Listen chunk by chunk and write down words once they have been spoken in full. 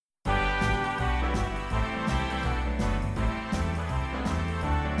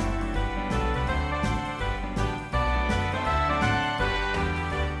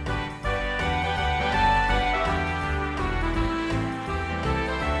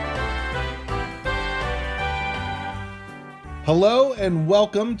Hello and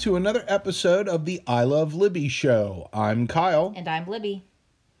welcome to another episode of the I Love Libby show. I'm Kyle. And I'm Libby.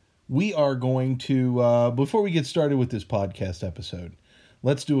 We are going to, before we get started with this podcast episode,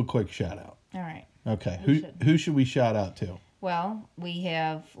 let's do a quick shout out. All right. Okay. Who should we shout out to? Well, we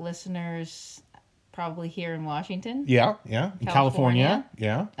have listeners probably here in Washington. Yeah. California.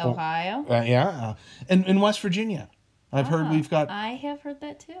 Yeah. Ohio. And in West Virginia. I've heard we've got... I have heard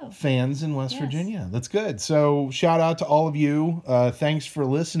that too. Fans in West Virginia. That's good. So shout out to all of you. Thanks for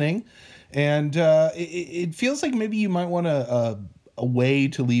listening. And it feels like maybe you might want a way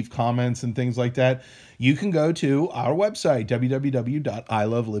to leave comments and things like that. You can go to our website,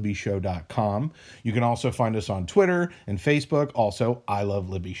 www.ilovelibby.show.com. You can also find us on Twitter and Facebook, also I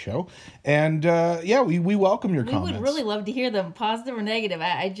Love Libby Show. And we welcome your comments. We would really love to hear them, positive or negative.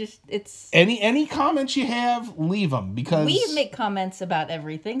 It's any comments you have, leave them, because we make comments about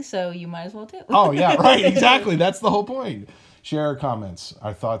everything, so you might as well too. Oh yeah, right, exactly. That's the whole point. Share our comments,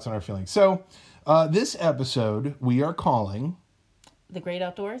 our thoughts, and our feelings. So this episode we are calling The Great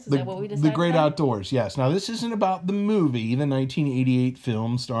Outdoors? Is that what we decided? The Great Outdoors, yes. Now, this isn't about the movie, the 1988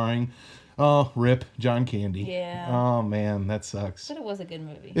 film starring, RIP, John Candy. Yeah. Oh, man, that sucks. But it was a good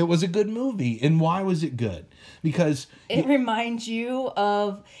movie. It was a good movie. And why was it good? Because... It reminds you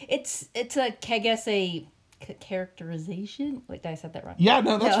of... It's a characterization? Wait, I said that wrong. Yeah,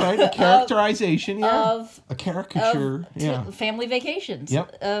 no, that's right. A characterization, of a caricature. Of family vacations.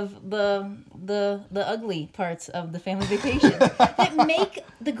 Yep. Of the ugly parts of the family vacation that make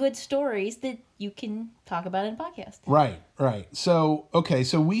the good stories that you can talk about in a podcast. Right. So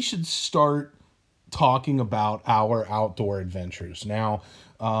we should start talking about our outdoor adventures. Now,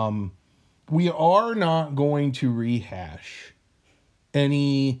 we are not going to rehash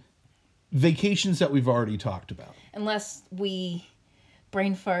any vacations that we've already talked about. Unless we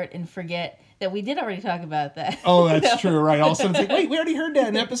brain fart and forget that we did already talk about that. Oh, that's true, right. All of a sudden it's like, wait, we already heard that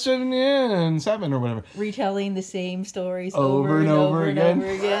in episode 7 or whatever. Retelling the same stories over and over again.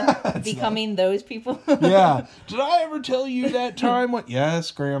 Becoming those people. Yeah. Did I ever tell you that time?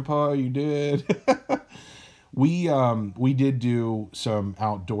 Yes, Grandpa, you did. We did do some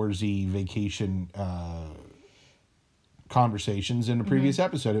outdoorsy vacation conversations in a previous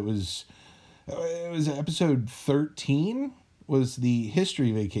episode. It was episode 13 was the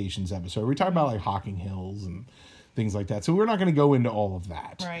history vacations episode. We talked about like Hocking Hills and things like that. So we're not going to go into all of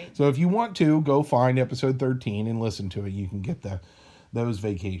that. Right. So if you want to, go find episode 13 and listen to it. You can get those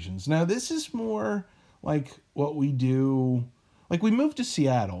vacations. Now this is more like what we do. Like we moved to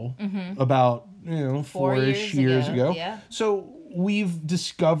Seattle about 4-ish years ago. Yeah. So we've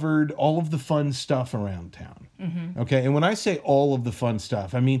discovered all of the fun stuff around town. Okay. And when I say all of the fun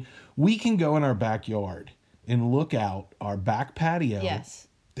stuff, I mean, we can go in our backyard and look out our back patio. Yes.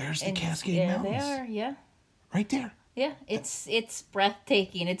 There's the Cascade Mountains. They are, yeah. Right there. Yeah. It's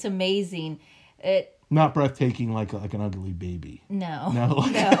breathtaking. It's amazing. Not breathtaking like an ugly baby. No. No.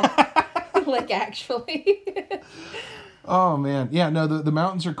 Like actually. Oh, man. Yeah, no, the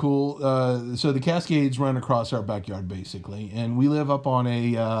mountains are cool. So the Cascades run across our backyard, basically. And we live up on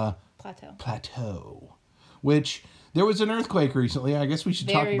a... Plateau. Which, there was an earthquake recently. I guess we should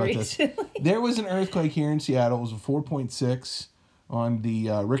talk about this. There was an earthquake here in Seattle. It was a 4.6 on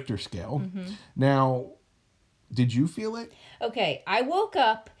the Richter scale. Now, did you feel it? Okay, I woke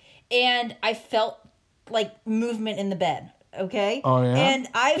up and I felt like movement in the bed. Okay? Oh, yeah? And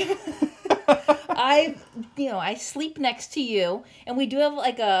I sleep next to you, and we do have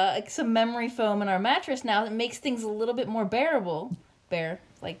like some memory foam in our mattress now that makes things a little bit more bearable.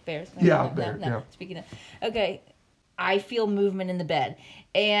 Like bears. No. Speaking of, okay, I feel movement in the bed,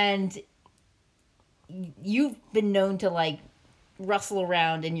 and you've been known to like rustle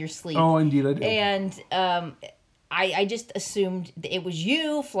around in your sleep. Oh, indeed, I do. And I just assumed it was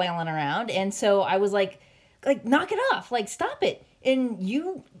you flailing around, and so I was like, knock it off, like stop it. And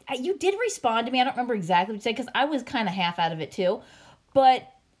you did respond to me. I don't remember exactly what you said because I was kind of half out of it too. But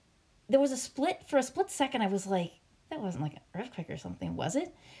there was a split second. I was like, that wasn't like an earthquake or something, was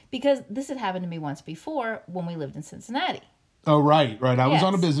it? Because this had happened to me once before when we lived in Cincinnati. Oh, right. I was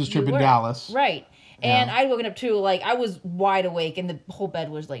on a business trip in Dallas. Right. And I'd woken up too, like I was wide awake and the whole bed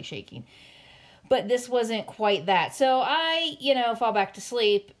was like shaking. But this wasn't quite that. So I, fall back to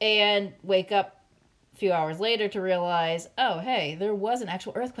sleep and wake up a few hours later to realize, oh, hey, there was an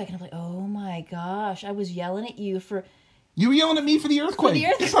actual earthquake. And I'm like, oh my gosh, I was yelling at you for... You were yelling at me for the earthquake.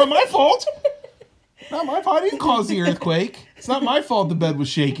 It's not my fault. Not my fault. I didn't cause the earthquake. It's not my fault the bed was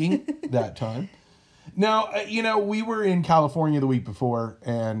shaking that time. No, we were in California the week before,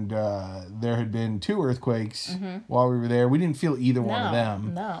 and there had been 2 earthquakes while we were there. We didn't feel either one of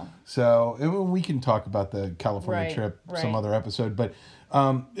them. No. So we can talk about the California trip some other episode. But,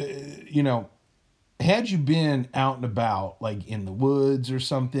 had you been out and about, like in the woods or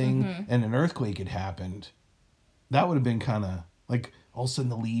something, and an earthquake had happened, that would have been kind of like... All of a sudden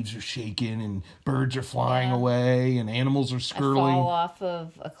the leaves are shaking and birds are flying away and animals are skirting. I fall off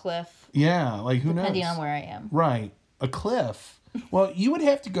of a cliff. Yeah, like who knows? Depending on where I am. Right. A cliff. Well, you would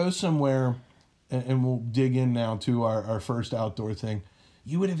have to go somewhere, and we'll dig in now to our first outdoor thing.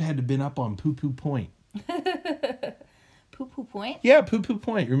 You would have had to been up on Poo Poo Point. Poo Poo Point? Yeah, Poo Poo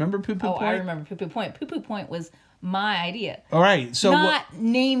Point. Remember Poo Poo Point? Oh, I remember Poo Poo Point. Poo Poo Point was my idea. All right. So Not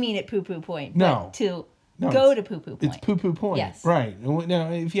naming it Poo Poo Point, but to... No, go to Poo Poo Point. It's Poo Poo Point. Yes. Right.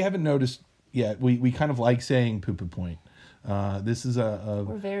 Now, if you haven't noticed yet, we kind of like saying Poo Poo Point. This is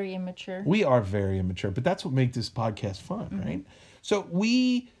We're very immature. We are very immature, but that's what makes this podcast fun, right? So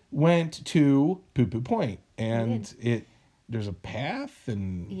we went to Poo Poo Point, and there's a path,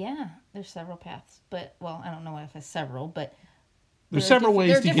 and... Yeah, there's several paths. But, well, I don't know if it's several, but... There's several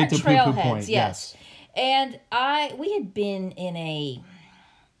ways to get to Poo Poo Point. Yes. And we had been in a...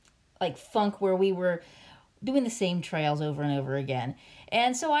 funk where we were doing the same trails over and over again.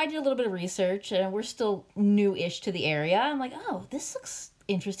 And so I did a little bit of research, and we're still new-ish to the area. I'm like, oh, this looks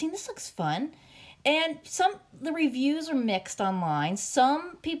interesting. This looks fun. And the reviews are mixed online.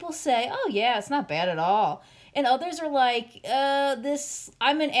 Some people say, oh, yeah, it's not bad at all. And others are like,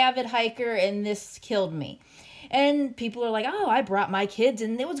 I'm an avid hiker, and this killed me. And people are like, oh, I brought my kids,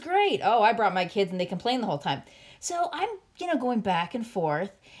 and it was great. Oh, I brought my kids, and they complained the whole time. So I'm, going back and forth.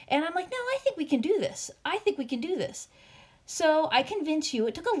 And I'm like, no, I think we can do this. So I convinced you.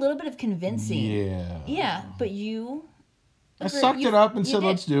 It took a little bit of convincing. Yeah. Yeah, but you... I sucked it up and said,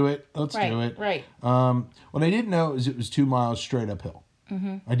 let's do it. Let's do it. Right. What I didn't know is it was 2 miles straight uphill.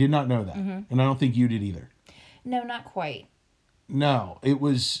 I did not know that. And I don't think you did either. No, not quite. No, it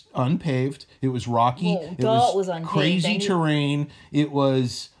was unpaved. It was rocky. Well, it was unpaved. Crazy terrain. It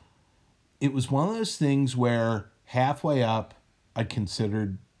was one of those things where halfway up, I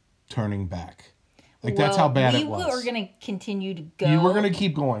considered turning back. That's how bad it was. We were going to continue to go. You were going to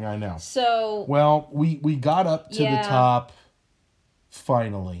keep going, I know. So... Well, we got up to the top,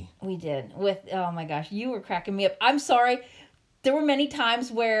 finally. We did. Oh my gosh, you were cracking me up. I'm sorry. There were many times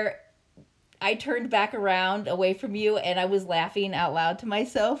where I turned back around away from you, and I was laughing out loud to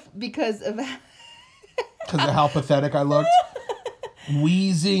myself because of how pathetic I looked.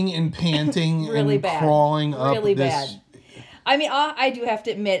 Wheezing and panting really and bad. crawling up really this... bad. I mean, I do have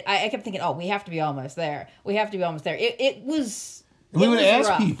to admit, I kept thinking, we have to be almost there. It was... We would ask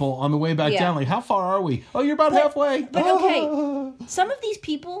rough. people on the way back down, like, how far are we? Oh, you're about halfway. But okay, some of these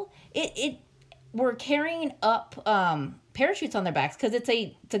people, were carrying up parachutes on their backs because it's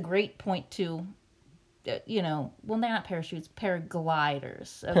a great point to... well, they're not parachutes,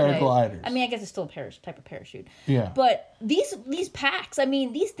 paragliders. Okay? Paragliders. I mean, I guess it's still a type of parachute. Yeah. But these packs, I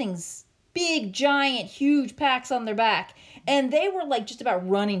mean, these things, big, giant, huge packs on their back, and they were like just about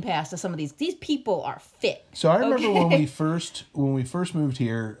running past some of these. These people are fit. So I remember when we first moved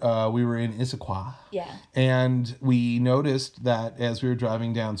here, we were in Issaquah. Yeah. And we noticed that as we were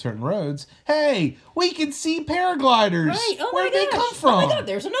driving down certain roads, hey, we can see paragliders. Right. Oh Where my did they gosh. come from? Oh my God,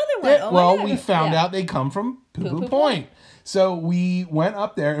 there's another one. We found out they come from Poo Poo Point. So we went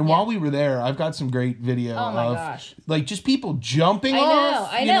up there, and while we were there, I've got some great video of like just people jumping off.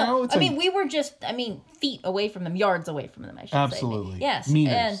 I know. We were just feet away from them, yards away from them. I should absolutely. say. Yes.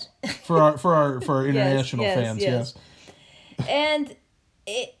 Meters. For our international fans. Yes. And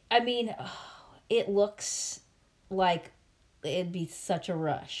it looks like it'd be such a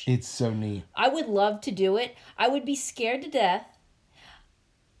rush. It's so neat. I would love to do it. I would be scared to death.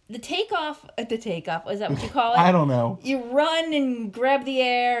 The takeoff, is that what you call it? I don't know. You run and grab the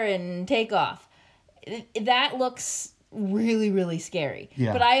air and take off. That looks really, really scary.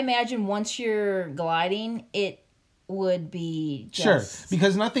 Yeah. But I imagine once you're gliding, it would be just... Sure,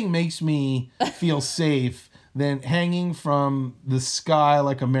 because nothing makes me feel safe than hanging from the sky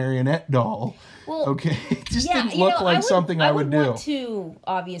like a marionette doll. Well, okay, it just didn't look like something I would do. I would want to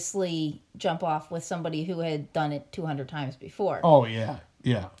obviously jump off with somebody who had done it 200 times before. Oh, yeah.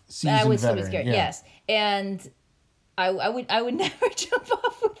 Yeah, I would still be scared. Yeah. Yes, and I would never jump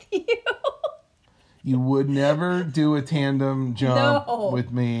off with you. You would never do a tandem jump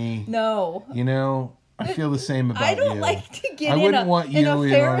with me. No. I feel the same about you. I don't like to get I wouldn't want you in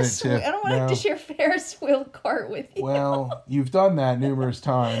Ferris wheel. I don't want to share Ferris wheel cart with you. Well, you've done that numerous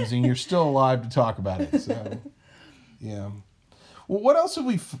times, and you're still alive to talk about it. So, yeah. Well, what else have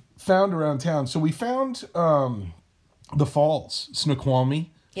we found around town? So we found the falls,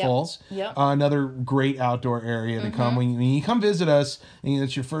 Snoqualmie Falls. Yep. Another great outdoor area to come. When you come visit us and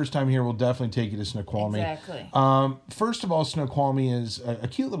it's your first time here, we'll definitely take you to Snoqualmie. Exactly. First of all, Snoqualmie is a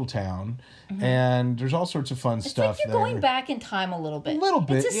cute little town, and there's all sorts of fun stuff like you're there. going back in time a little bit.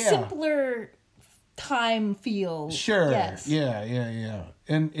 It's a yeah. simpler time feel. Sure. Yes. Yeah.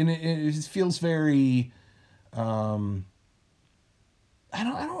 And it feels very... I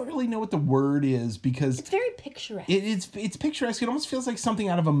don't really know what the word is because it's very picturesque. It's picturesque. It almost feels like something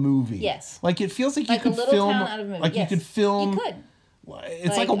out of a movie. Yes. Like it feels like a you could little film town out of a movie. like yes. you could film. You could.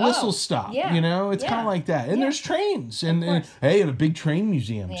 It's like a whistle stop. Yeah. You know, it's kind of like that. And there's trains and hey, and a big train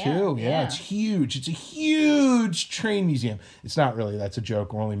museum too. Yeah, it's huge. It's a huge train museum. It's not really. That's a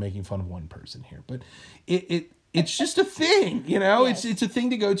joke. We're only making fun of one person here, but it's just a thing, you know? Yes. It's a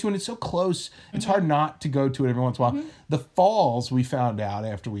thing to go to, and it's so close. It's hard not to go to it every once in a while. The falls, we found out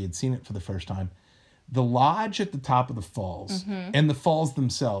after we had seen it for the first time, the lodge at the top of the falls and the falls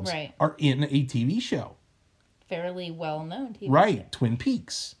themselves are in a TV show. Fairly well-known TV show. Twin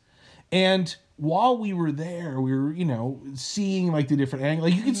Peaks. And while we were there, we were, seeing like the different angles.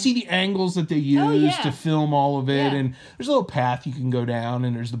 Like you could see the angles that they used to film all of it. Yeah. And there's a little path you can go down,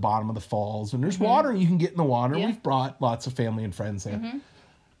 and there's the bottom of the falls, and there's water, and you can get in the water. Yeah. We've brought lots of family and friends there.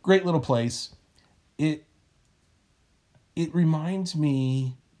 Great little place. It reminds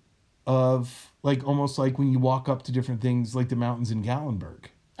me of like almost like when you walk up to different things like the mountains in Gallenberg.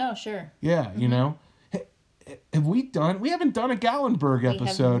 Oh, sure. Yeah, you know. We haven't done a Gallenberg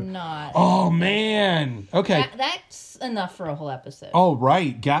episode. We have not. Oh, man. Okay. That's enough for a whole episode. Oh,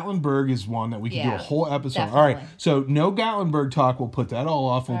 right. Gatlinburg is one that we can do a whole episode. Definitely. All right. So no Gatlinburg talk. We'll put that all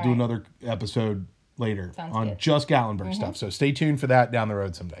off. We'll do another episode later on just Gallenberg stuff. So stay tuned for that down the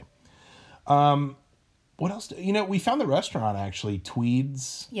road someday. What else? We found the restaurant, actually.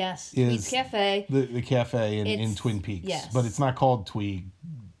 Tweed's. Yes. Tweed's Cafe. The cafe in Twin Peaks. Yes. But it's not called Tweed's.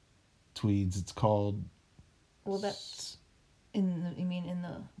 It's called... Well, that's in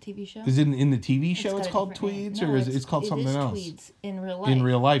the TV show? Is it in the TV show it's called Tweeds? No, or is it called something else? Tweeds in real life. In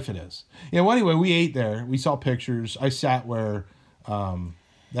real life it is. Yeah, well, anyway, we ate there. We saw pictures. I sat where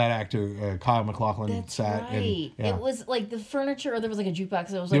that actor, Kyle MacLachlan, sat. Right. And, it was like the furniture, or there was like a jukebox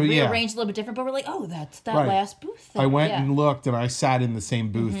that was like rearranged a little bit different, but we're like, oh, that's that last booth thing. I went and looked, and I sat in the same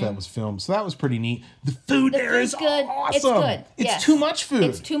booth that was filmed. So that was pretty neat. The food there is good. Awesome. It's good. It's too much food.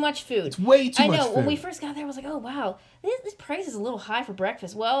 It's too much food. It's way too much food. I know. When we first got there, I was like, oh, wow. This price is a little high for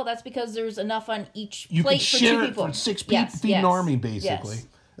breakfast. Well, that's because there's enough on each plate for 2 people. You can share it for 6 people. Feed an army, basically.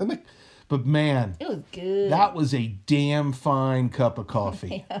 Yes. But man, it was good. That was a damn fine cup of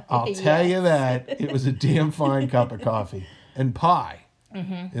coffee. I'll tell you that. It was a damn fine cup of coffee. And pie.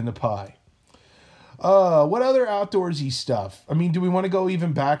 In the pie. What other outdoorsy stuff? I mean, do we want to go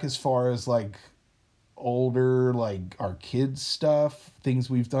even back as far as like older, like our kids' stuff? Things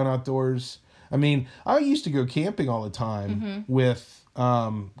we've done outdoors? I mean, I used to go camping all the time with,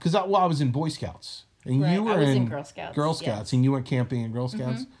 because I was in Boy Scouts. And you were in Girl Scouts. Yes. And you went camping in Girl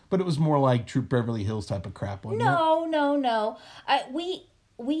Scouts. But it was more like Troop Beverly Hills type of crap, wasn't it? No.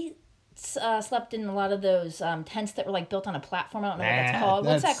 We slept in a lot of those tents that were like built on a platform. I don't know what that's called.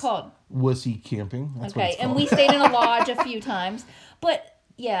 What's that called? Wussy camping. That's what it's called. And we stayed in a lodge a few times. But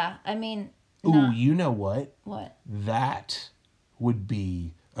yeah, I mean. Ooh, you know what? What? That would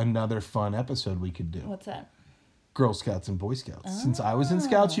be another fun episode we could do. What's that? Girl Scouts and Boy Scouts. Since I was in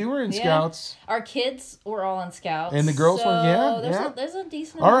Scouts, you were in Scouts. Our kids were all in Scouts. And the girls were, there's a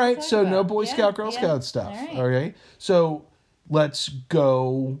decent all right, so no Boy Scout, Girl Scout stuff. All right. So let's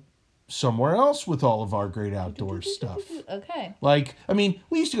go somewhere else with all of our great outdoor stuff. Okay. Like, I mean,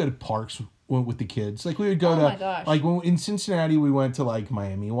 we used to go to parks with the kids. Like we would go like when in Cincinnati we went to like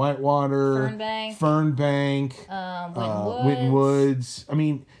Miami Whitewater, Fernbank, Winton Woods. I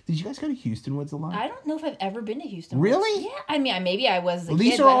mean, did you guys go to Houston Woods a lot? I don't know if I've ever been to Houston really? Woods. Yeah, I mean maybe I was a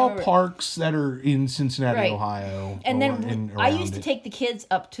these kid, are all parks that are in Cincinnati, Ohio. And then I used to take the kids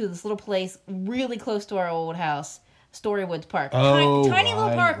up to this little place really close to our old house. Storywood Park. Tiny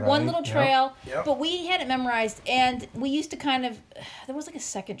little park, one little trail. Yep. But we had it memorized, and we used to there was like a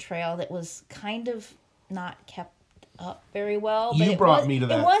second trail that was kind of not kept up very well. But you brought me to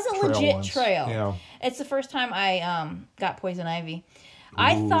that. It was a legit once. trail. Yeah. It's the first time I got poison ivy.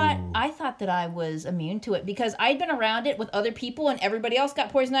 I thought that I was immune to it because I'd been around it with other people and everybody else got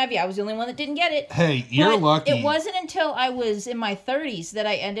poison ivy. I was the only one that didn't get it. Hey, you're lucky. It wasn't until I was in my 30s that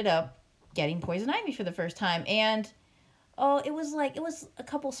I ended up getting poison ivy for the first time. And it was a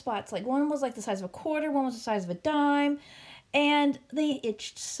couple spots. Like one was like the size of a quarter, one was the size of a dime. and they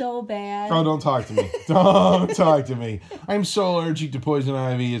itched so bad. Oh, don't talk to me. Don't talk to me. I'm so allergic to poison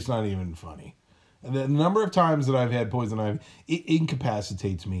ivy, it's not even funny. The number of times that I've had poison ivy, it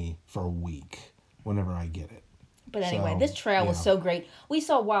incapacitates me for a week whenever I get it. But anyway, this trail was so great. We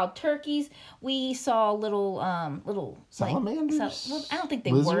saw wild turkeys. We saw little salamanders. I don't think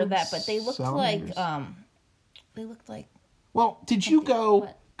they were that, but they looked like Well, did you go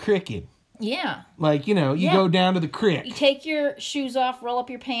cricking? Yeah. Like, you go down to the creek. You take your shoes off, roll up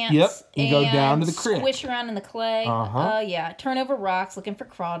your pants. Yep. And go down to the creek. Squish around in the clay. Uh-huh. Yeah. Turn over rocks looking for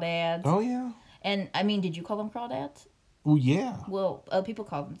crawdads. Oh, yeah. And, I mean, did you call them crawdads? Well, yeah. Well, people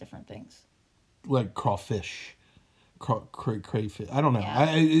call them different things. Like crawfish. Crayfish. I don't know.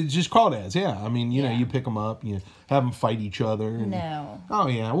 Yeah. It's just crawdads, yeah. I mean, you pick them up, you have them fight each other. And, no. Oh,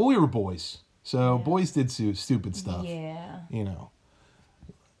 yeah. Well, we were boys. So boys did stupid stuff. Yeah.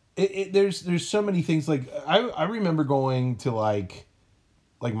 There's so many things. Like I remember going to like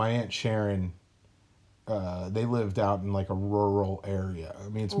my Aunt Sharon. They lived out in like a rural area. I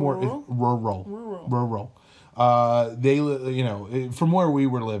mean, it's more rural. They from where we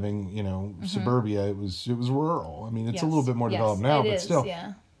were living, suburbia. It was rural. I mean, it's a little bit more developed now, but still.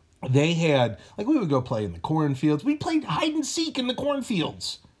 Yeah. They had we would go play in the cornfields. We played hide and seek in the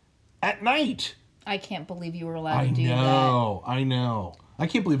cornfields at night. I can't believe you were allowed to do that. I know. I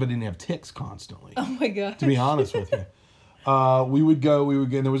can't believe I didn't have ticks constantly. Oh my god! To be honest with you, we would go.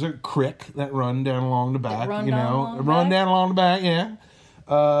 There was a creek that run down along the back. Run down along the back. Yeah.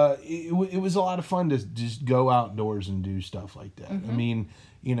 It was a lot of fun to just go outdoors and do stuff like that. Mm-hmm. I mean,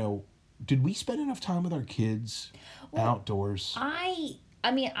 did we spend enough time with our kids outdoors? I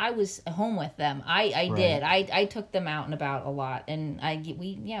mean, I was home with them. I did. I took them out and about a lot, and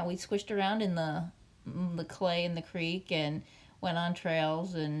we squished around in the clay in the creek and went on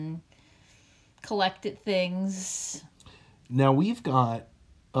trails and collected things. Now we've got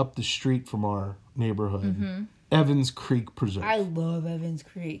up the street from our neighborhood, Evans Creek Preserve. I love Evans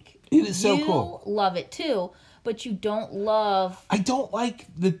Creek. It is so cool. You love it too, but you don't love. I don't like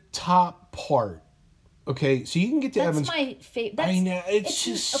the top part. Okay, so you can get to Evans. That's my favorite. I know it's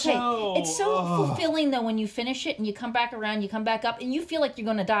just so. It's so fulfilling though when you finish it and you come back around, you come back up, and you feel like you're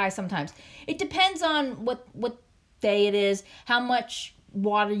going to die sometimes. It depends on what day it is, how much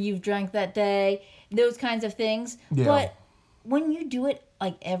water you've drank that day, those kinds of things. Yeah. But when you do it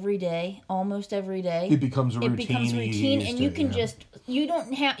like every day, almost every day, it becomes routine, and you can just you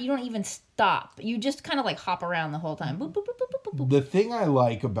don't even stop. You just kind of like hop around the whole time. Boop, boop, boop, boop, boop, boop. The thing I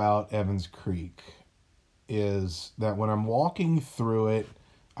like about Evans Creek is that when I'm walking through it,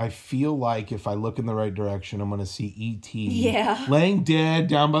 I feel like if I look in the right direction, I'm going to see E.T. laying dead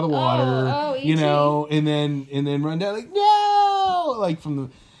down by the water, E.T. and then run down like no, like from the.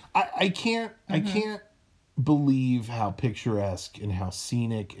 I can't believe how picturesque and how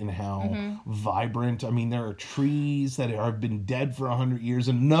scenic and how vibrant. I mean, there are trees that have been dead for 100 years.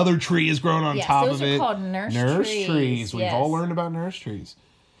 Another tree is growing on top of it. Those are called nurse trees. We've all learned about nurse trees.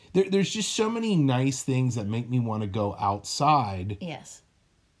 There's just so many nice things that make me want to go outside. Yes.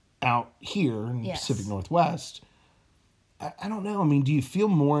 Out here in the Pacific Northwest. I don't know. I mean, do you feel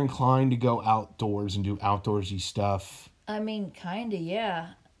more inclined to go outdoors and do outdoorsy stuff? I mean, kind of,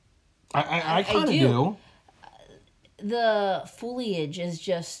 yeah. I kind of do. The foliage is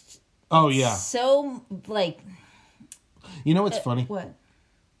just... Oh, yeah. So, like... You know what's funny? What?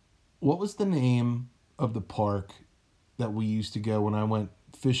 What was the name of the park that we used to go when I went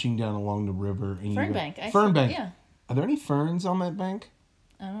fishing down along the river? Fernbank. Fernbank. Yeah. Are there any ferns on that bank?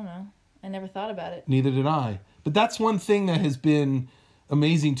 I don't know. I never thought about it. Neither did I. But that's one thing that has been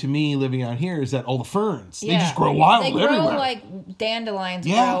amazing to me living out here is that all the ferns, they just grow wild everywhere. They grow like dandelions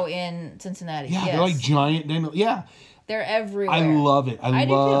grow in Cincinnati. Yeah, they're like giant dandelions. Yeah. They're everywhere. I love it. I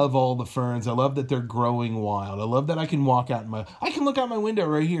love all the ferns. I love that they're growing wild. I love that I can walk out I can look out my window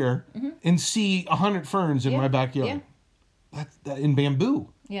right here and see 100 ferns in my backyard. Yeah. That's in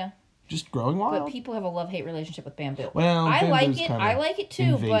bamboo. Yeah. Just growing wild. But people have a love-hate relationship with bamboo. Well, I like it. I like it too,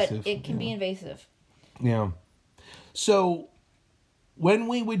 invasive, but it can be invasive. Yeah. So when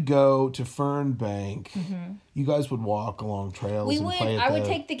we would go to Fern Bank, you guys would walk along trails. I would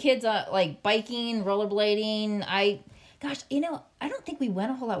take the kids like biking, rollerblading. I don't think we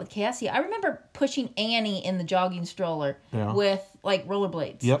went a whole lot with Cassie. I remember pushing Annie in the jogging stroller with like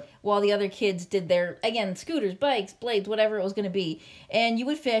rollerblades. Yep. While the other kids did their, again, scooters, bikes, blades, whatever it was going to be. And you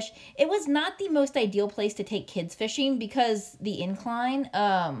would fish. It was not the most ideal place to take kids fishing because the incline.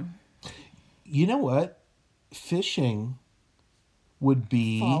 You know what? Fishing would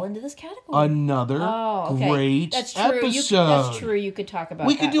be fall into this category. Another great that's true. episode. That's true. You could talk about.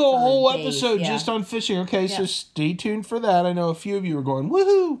 We could do a whole episode yeah. just on fishing. Okay, so stay tuned for that. I know a few of you are going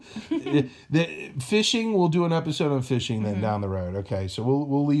woohoo. The fishing. We'll do an episode on fishing then down the road. Okay, so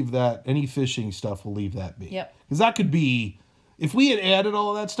we'll leave that. Any fishing stuff, we'll leave that be. Yep. Because that could be, if we had added all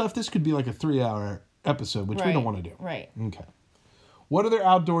of that stuff, this could be like a 3-hour episode, which we don't want to do. Right. Okay. What other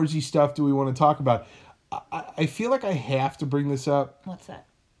outdoorsy stuff do we want to talk about? I feel like I have to bring this up. What's that?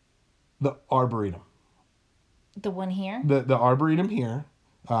 The Arboretum. The one here? The Arboretum here.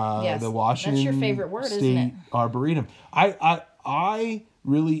 Yes. The Washington That's your favorite word, State isn't it? Arboretum. I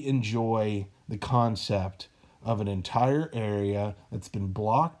really enjoy the concept of an entire area that's been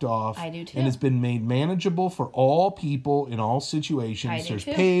blocked off. I do too. And it's been made manageable for all people in all situations. I do There's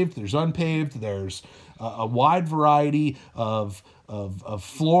too. paved, there's unpaved, there's a wide variety of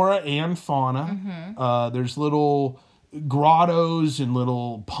flora and fauna. Mm-hmm. There's little grottos and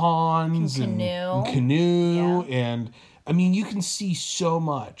little ponds and canoe. And I mean, you can see so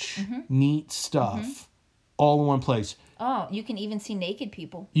much neat stuff all in one place. Oh, you can even see naked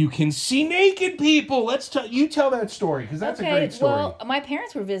people. You can see naked people. You tell that story, because that's a great story. Well, my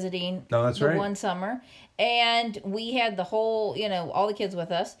parents were visiting one summer, and we had the whole, all the kids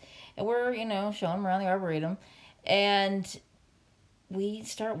with us, and we're, showing them around the Arboretum, and we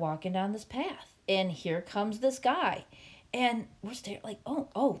start walking down this path, and here comes this guy, and we're staring like,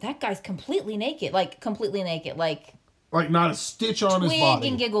 oh, that guy's completely naked, like not a stitch on his body.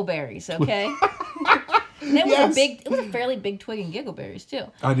 Twig and giggleberries, okay? And it was a fairly big twig and giggleberries too.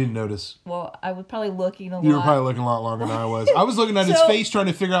 I didn't notice. Well, I was probably looking a lot. You were probably looking a lot longer than I was. I was looking at his face trying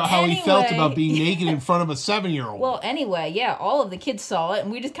to figure out how he felt about being naked in front of a 7-year-old. Well, anyway, yeah, all of the kids saw it,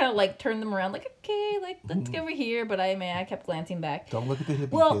 and we just kind of turned them around, like, okay, let's go over here. But I kept glancing back. Don't look at the hippie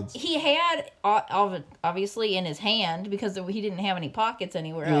kids. Well, he had obviously in his hand, because he didn't have any pockets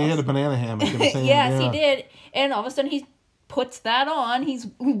anywhere else. He had a banana hammock in his hand. Yes, he did. And all of a sudden he puts that on. He's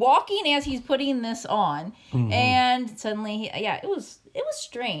walking as he's putting this on, and suddenly, it was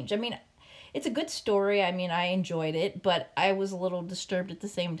strange. I mean, it's a good story. I mean, I enjoyed it, but I was a little disturbed at the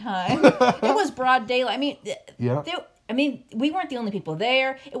same time. It was broad daylight. I mean, we weren't the only people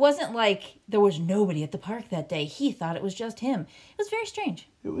there. It wasn't like there was nobody at the park that day. He thought it was just him. It was very strange.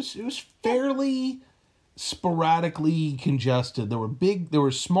 It was fairly sporadically congested. There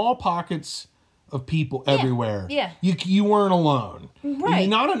were small pockets of people everywhere. Yeah. You weren't alone. Right.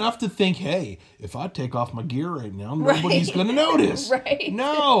 Not enough to think, hey, if I take off my gear right now, nobody's going to notice. Right.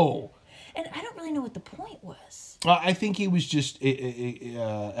 No. And I don't really know what the point was. I think he was just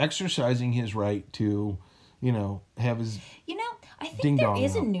exercising his right to, have his I think there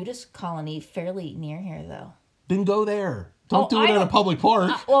is a nudist colony fairly near here, though. Then go there. Don't do it at a public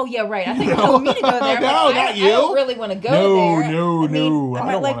park. Well, yeah, right. I think you told me to go there. No, not you. I don't really want to go there. No. I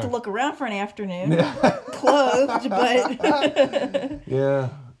might like to look around for an afternoon, clothed, but... Yeah.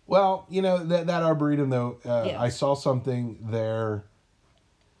 Well, that Arboretum, though, I saw something there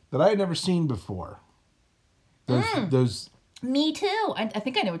that I had never seen before. Those. Me too. I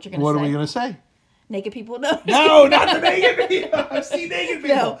think I know what you're going to say. What are we going to say? Naked people? No. No, not the naked people. I've seen naked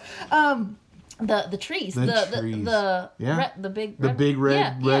people. No. The trees. The big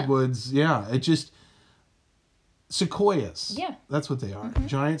redwoods. Yeah. It just sequoias. Yeah. That's what they are.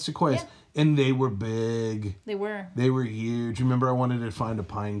 Giant sequoias. Yeah. And they were big. They were. They were huge. Remember, I wanted to find a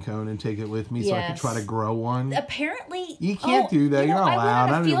pine cone and take it with me so I could try to grow one. Apparently, you can't do that. You're not allowed.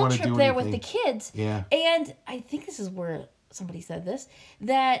 I didn't want to do anything. I went on a field trip there with the kids. Yeah. And I think this is where somebody said this,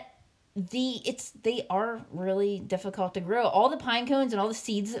 that they are really difficult to grow. All the pine cones and all the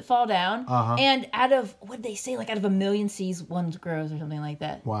seeds that fall down, and out of, what did they say, like out of 1 million seeds, one grows or something like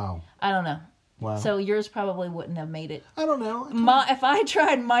that. Wow. I don't know. Wow. So yours probably wouldn't have made it. I don't know. If I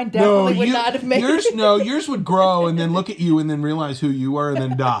tried, mine definitely would not have made it. Yours would grow and then look at you and then realize who you were and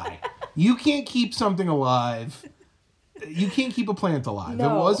then die. You can't keep something alive. You can't keep a plant alive. No.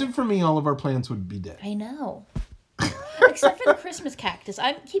 If it wasn't for me, all of our plants would be dead. I know. Except for the Christmas cactus.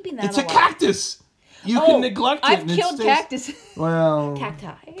 I'm keeping that alive. It's a cactus. You can neglect it. I've killed cactus. Well,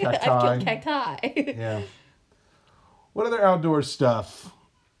 cacti. I've killed cacti. Yeah. What other outdoor stuff?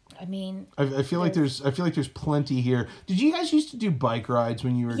 I mean, I feel like there's plenty here. Did you guys used to do bike rides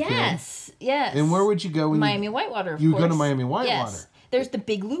when you were a kid? Yes. And where would you go when Miami Whitewater? You would go to Miami Whitewater. Yes. There's the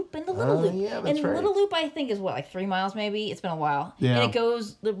big loop and the little loop. Yeah, that's right. Little loop, I think, is like 3 miles maybe. It's been a while. Yeah. And it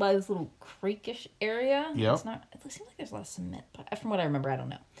goes by this little creekish area. Yep. It seems like there's a lot of cement. From what I remember, I don't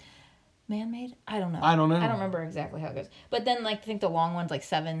know. man-made? I don't know. I don't know. I don't remember exactly how it goes. But then, like, I think the long one's like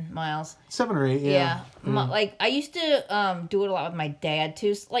 7 miles. 7 or 8, yeah. Like, I used to do it a lot with my dad,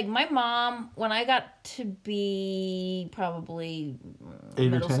 too. Like, my mom, when I got to be probably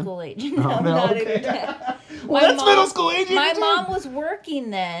 8 middle or 10? school age. No, not 8 or 10. Well, that's middle school age. My mom was working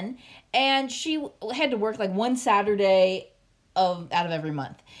then, and she had to work, like, one Saturday out of every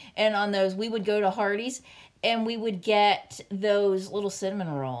month. And on those, we would go to Hardee's, and we would get those little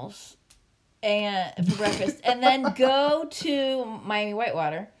cinnamon rolls and for breakfast, and then go to Miami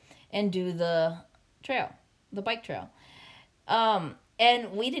Whitewater and do the bike trail.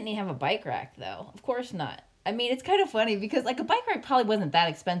 And we didn't even have a bike rack, though. Of course not. I mean, it's kind of funny because, like, a bike rack probably wasn't that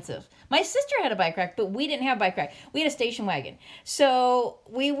expensive. My sister had a bike rack, but we didn't have a bike rack. We had a station wagon. So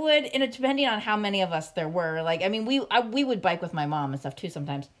we would, and it, depending on how many of us there were, like, I mean, we would bike with my mom and stuff, too,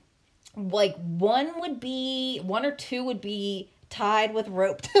 sometimes. Like, one or two would be tied with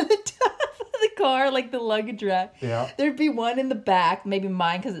rope to the top of the car, like the luggage rack. Yeah. There'd be one in the back, maybe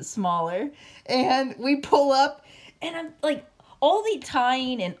mine because it's smaller. And we pull up, and I'm like, all the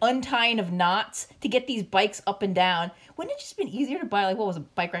tying and untying of knots to get these bikes up and down. Wouldn't it just been easier to buy, like, what was a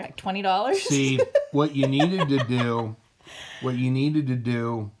bike rack, like $20? See, what you needed to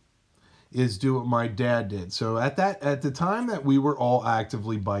do is do what my dad did. So at the time that we were all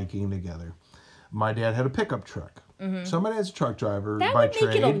actively biking together, my dad had a pickup truck. Mm-hmm. Somebody has a truck driver that by would trade.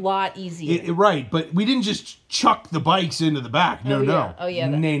 make it a lot easier. Right, but we didn't just chuck the bikes into the back. No. Oh, yeah.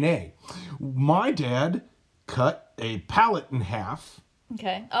 Nay. My dad cut a pallet in half.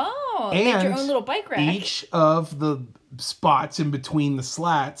 Okay. Oh, made your own little bike rack. Each of the spots in between the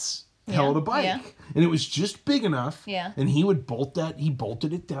slats held a bike. Yeah. And it was just big enough. Yeah. And he would bolted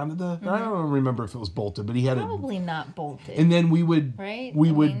it down to the, I don't remember if it was bolted, but he had Probably not bolted. And then we would, right?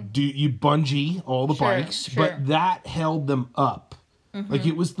 you bungee all the bikes, but that held them up. Mm-hmm. Like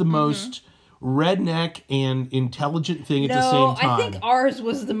it was the most redneck and intelligent thing at the same time. I think ours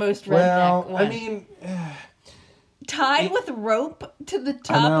was the most redneck one. I mean... tied with rope to the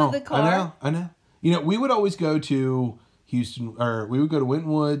top of the car. I know. You know, we would always go to Houston, or we would go to Winton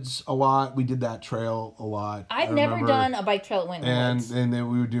Woods a lot. We did that trail a lot. I've never done a bike trail at Winton Woods. And then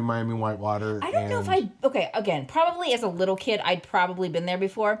we would do Miami Whitewater. I don't know if again, probably as a little kid, I'd probably been there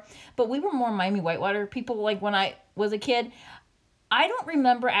before, but we were more Miami Whitewater people, like when I was a kid. I don't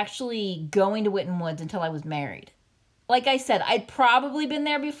remember actually going to Winton Woods until I was married. Like I said, I'd probably been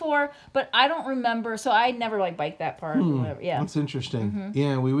there before, but I don't remember, so I never biked that part. Or whatever. Yeah, that's interesting. Mm-hmm.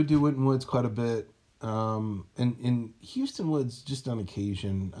 Yeah, we would do Winton Woods quite a bit, and in Houston Woods just on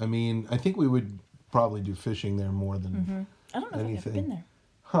occasion. I mean, I think we would probably do fishing there more than I don't know anything. if I've ever been there.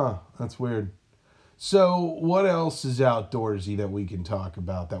 Huh? That's weird. So, what else is outdoorsy that we can talk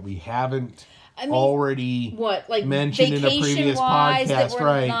about that we haven't already mentioned in a previous podcast? That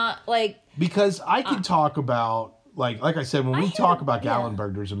we're not, because I could talk about. Like I said, when we talk about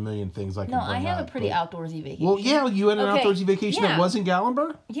Gallenberg, there's a million things I can bring up. No, I have a pretty outdoorsy vacation. Well, yeah, you had an outdoorsy vacation that wasn't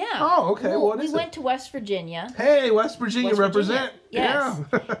Gallenberg? Yeah. Oh, okay. Well, what is it? We went to West Virginia. Hey, West Virginia, represent. Yes.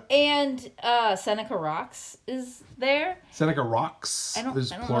 Yeah. And Seneca Rocks is there. Seneca Rocks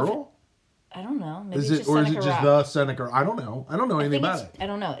is plural? I don't know. Maybe is it, or is it just the Seneca? I don't know. I don't know anything about it. I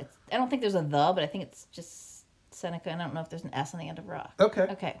don't know. I don't think there's a the, but I think it's just Seneca. I don't know if there's an S on the end of rock.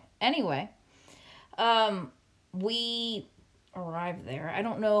 Okay. Anyway, we arrived there. I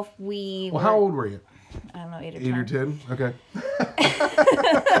don't know if we Well, how old were you? I don't know, 8 or 10. 8 or 10? Okay.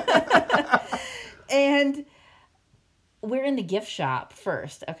 And we're in the gift shop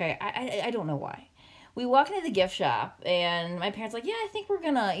first. Okay, I don't know why. We walk into the gift shop, and my parents are like, yeah, I think we're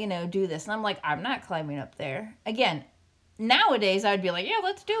gonna, do this. And I'm like, I'm not climbing up there. Again, nowadays, I'd be like, yeah,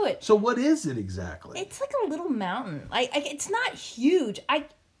 let's do it. So what is it exactly? It's like a little mountain. It's not huge. I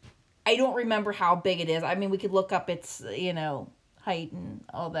don't remember how big it is. I mean, we could look up its, height and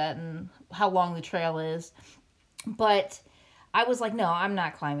all that and how long the trail is. But I was like, no, I'm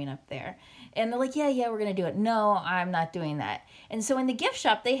not climbing up there. And they're like, yeah, we're going to do it. No, I'm not doing that. And so in the gift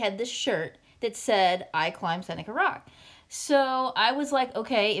shop, they had this shirt that said, I climb Seneca Rock. So I was like,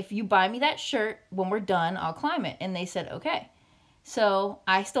 okay, if you buy me that shirt, when we're done, I'll climb it. And they said, okay. So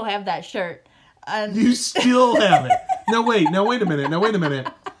I still have that shirt. You still have it? No, wait a minute.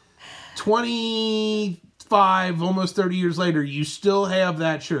 25, almost 30 years later, you still have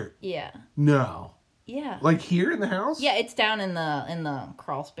that shirt? Yeah. No. Yeah. Like here in the house? Yeah, it's down in the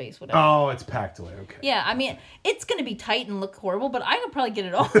crawl space, whatever. Oh, it's packed away. Okay. Yeah, I mean, it's going to be tight and look horrible, but I could probably get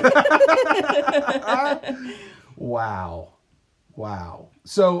it off. Wow.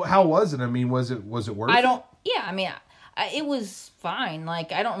 So how was it? I mean, was it worth it? Yeah, I mean, it was fine.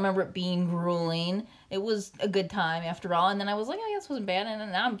 Like, I don't remember it being grueling. It was a good time after all. And then I was like, oh, yeah, this wasn't bad.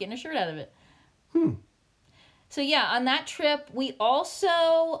 And now I'm getting a shirt out of it. So, yeah, on that trip, we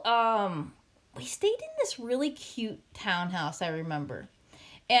also, we stayed in this really cute townhouse, I remember.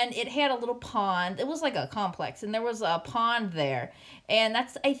 And it had a little pond. It was like a complex. And there was a pond there. And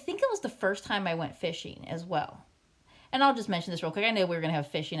I think it was the first time I went fishing as well. And I'll just mention this real quick. I know we were going to have a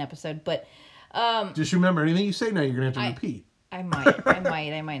fishing episode, but... just remember, anything you say now, you're going to have to repeat. I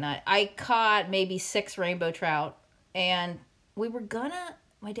might not. I caught maybe 6 rainbow trout, and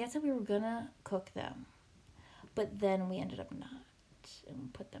my dad said we were going to cook them. But then we ended up not,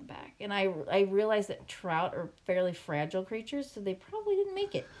 and put them back. And I realized that trout are fairly fragile creatures, so they probably didn't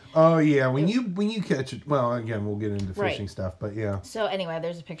make it. Oh, yeah. When you catch it, well, again, we'll get into fishing stuff, but yeah. So anyway,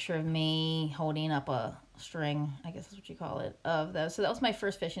 there's a picture of me holding up a string, I guess that's what you call it, of those. So that was my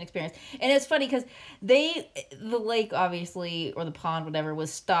first fishing experience. And it's funny because the lake, obviously, or the pond, whatever,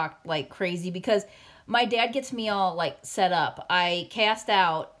 was stocked like crazy because my dad gets me all like set up. I cast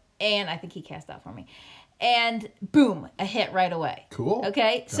out, and I think he cast out for me. And boom, a hit right away. Cool.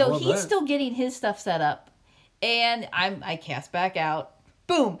 Okay, so he's still getting his stuff set up, and I cast back out.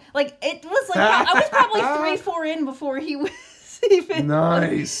 Boom, like it was like I was probably 3-4 in before he was even.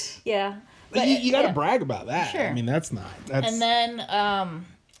 Nice. Yeah. But you got to brag about that. Sure. I mean, that's not. And then I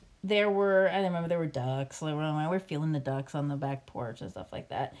remember there were ducks. We were feeling the ducks on the back porch and stuff like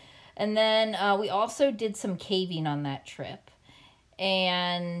that. And then we also did some caving on that trip,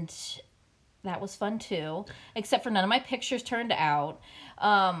 and that was fun too, except for none of my pictures turned out.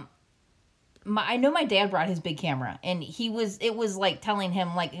 I know my dad brought his big camera, and it was like telling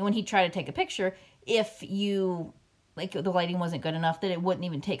him, like, when he tried to take a picture, if you, like, the lighting wasn't good enough, that it wouldn't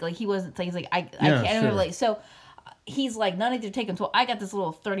even take, like, he wasn't, like, he's like, I can't remember, like, so he's like, none of you take them. So I got this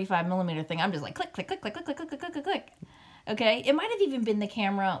little 35 millimeter thing. I'm just like, click, click, click, click, click, click, click, click, click, click. Okay, it might have even been the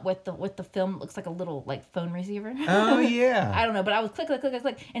camera with the film. It looks like a little like phone receiver. Oh yeah. I don't know, but I was click, click, click, click,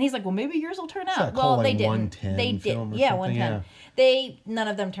 click, and he's like, "Well, maybe yours will turn out." Well, they didn't. 110 They did. Yeah, 110. Yeah. None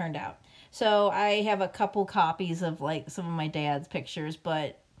of them turned out. So I have a couple copies of like some of my dad's pictures,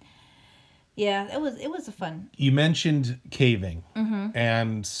 but yeah, it was a fun. You mentioned caving,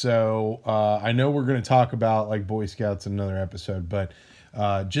 and so I know we're going to talk about like Boy Scouts in another episode, but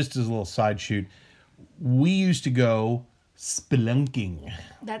just as a little side shoot, we used to go spelunking,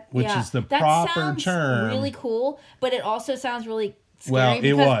 which is the proper term. Really cool, but it also sounds really scary. Well,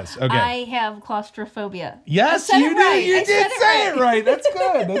 it was. Okay. I have claustrophobia. Yes, you did. Right. You did say it right. That's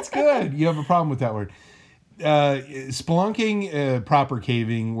good. That's good. You have a problem with that word. Spelunking, proper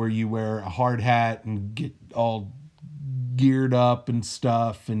caving, where you wear a hard hat and get all geared up and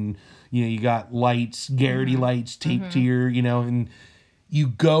stuff, and you got lights, Garrity lights taped to your, and you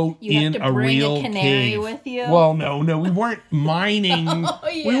go in a real cave. You have to bring a canary with you? Well, no, we weren't mining.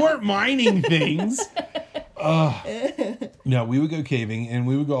 We weren't mining things. No, we would go caving, and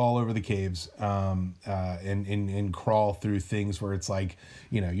we would go all over the caves, and crawl through things where it's like,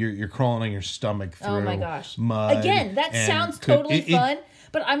 you're crawling on your stomach through oh my gosh mud. Again, that sounds totally fun,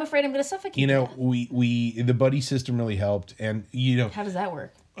 but I'm afraid I'm going to suffocate. The buddy system really helped, and how does that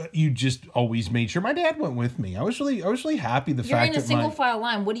work? You just always made sure. My dad went with me. I was really happy. You're fact in a single file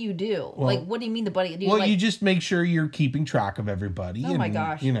line. What do you do? Well, like, what do you mean the buddy? You just make sure you're keeping track of everybody. Oh my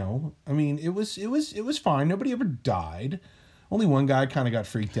gosh! I mean, it was fine. Nobody ever died. Only one guy kind of got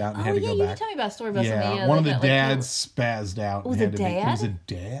freaked out and had to go back. You tell me about a story about somebody. One of the dads spazzed out. It was a dad? It was a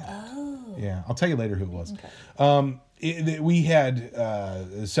dad. Oh. Yeah, I'll tell you later who it was. Okay. We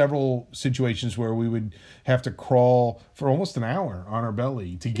had several situations where we would have to crawl for almost an hour on our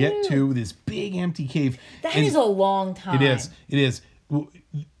belly to get to this big empty cave. That is a long time. It is.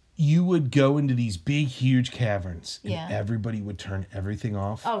 You would go into these big, huge caverns, and everybody would turn everything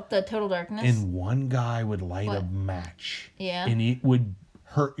off. Oh, the total darkness? And one guy would light a match. Yeah. And it would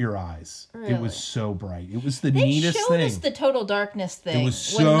hurt your eyes. Really? It was so bright. It was the neatest thing. They showed us the total darkness thing. It was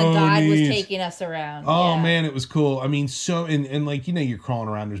so when the guide was neat. taking us around. Oh man, it was cool. I mean, and like you're crawling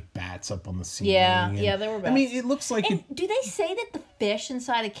around. There's bats up on the ceiling. Yeah, there were bats. I mean, it looks like. Do they say that the fish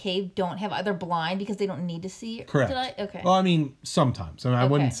inside a cave don't have? They're blind because they don't need to see it? Correct. Okay. Well, I mean, sometimes. I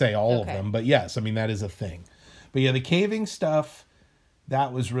wouldn't say all of them, but yes, I mean that is a thing. But yeah, the caving stuff,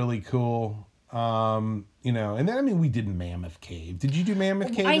 that was really cool. And then we did Mammoth Cave. Did you do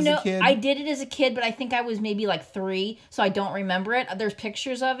Mammoth Cave as a kid? I did it as a kid, but I think I was maybe like 3, so I don't remember it. There's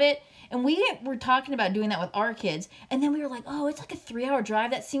pictures of it, and we were talking about doing that with our kids, and then we were like, oh, it's like a 3-hour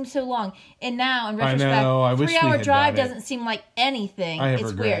drive. That seems so long. And now, in retrospect, 3-hour drive doesn't seem like anything.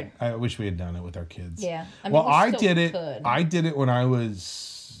 It's weird. I wish we had done it with our kids. Yeah. I did it when I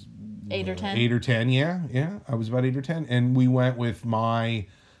was 8 or 10? 8 or 10, yeah. I was about 8 or 10. And we went with my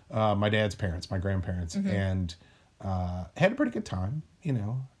dad's parents, my grandparents, and had a pretty good time,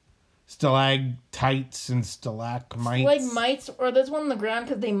 Stalactites and stalagmites. Stalagmites, or there's one on the ground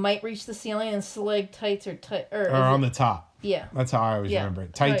because they might reach the ceiling, and stalactites are on the top. Yeah. That's how I always remember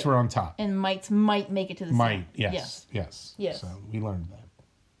it. Tights were on top. And mites might make it to the ceiling. Yes. So we learned that.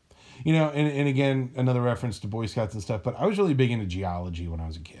 And again, another reference to Boy Scouts and stuff, but I was really big into geology when I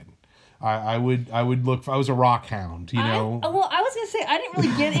was a kid. I would look. I was a rock hound, I was gonna say I didn't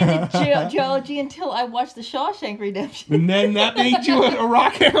really get into geology until I watched The Shawshank Redemption. And then that made you a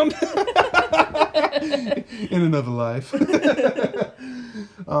rock hound in another life.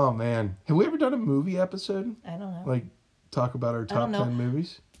 Oh man, have we ever done a movie episode? I don't know. Like talk about our top 10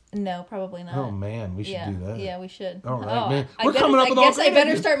 movies. No, probably not. Oh man, we should do that. Yeah, we should. All right, man. We're coming up with all. I guess I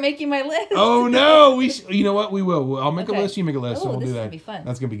better start making my list. Oh no, you know what? We will. I'll make a list. You make a list, and we'll do that. This is gonna be fun.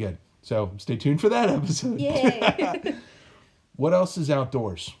 That's gonna be good. So stay tuned for that episode. Yay! What else is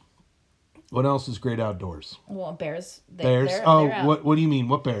outdoors? What else is great outdoors? Well, bears. Bears. They're what do you mean?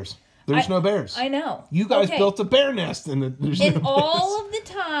 What bears? There's no bears. I know. You guys built a bear nest, and there's no bears. All of the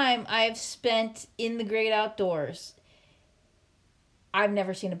time I've spent in the great outdoors, I've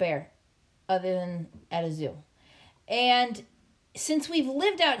never seen a bear, other than at a zoo, and since we've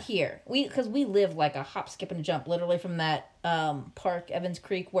lived out here, because we live like a hop, skip, and a jump, literally from that park, Evans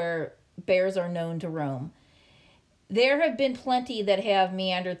Creek, where bears are known to roam. There have been plenty that have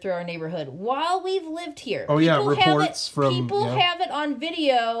meandered through our neighborhood while we've lived here. Oh, people reports from... People have it on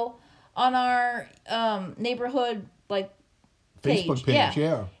video on our neighborhood, Facebook page,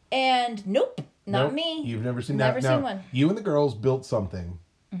 yeah. And nope, not me. You've never seen that? Never seen one. You and the girls built something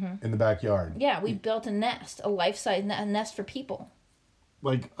in the backyard. Yeah, we built a nest, a life-size nest for people.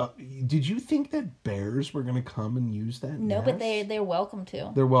 Did you think that bears were going to come and use that nest? No, but they're welcome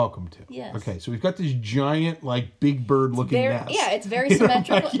to. They're welcome to. Yes. Okay, so we've got this giant, big bird-looking nest. Yeah, it's very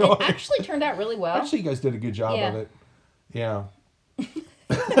symmetrical. It actually turned out really well. Actually, you guys did a good job of it. Yeah.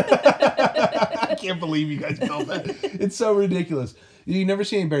 I can't believe you guys built that. It's so ridiculous. You never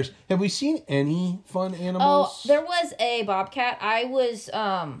seen any bears. Have we seen any fun animals? Oh, there was a bobcat. I was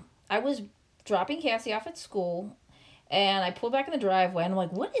dropping Cassie off at school, and I pulled back in the driveway, and I'm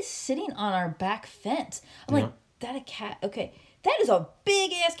like, what is sitting on our back fence? I'm like, that a cat? Okay, that is a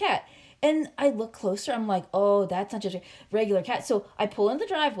big-ass cat. And I look closer, I'm like, oh, that's not just a regular cat. So I pull in the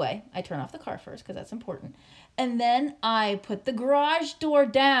driveway. I turn off the car first, because that's important. And then I put the garage door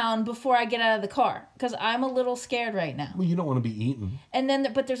down before I get out of the car, because I'm a little scared right now. Well, you don't want to be eaten. And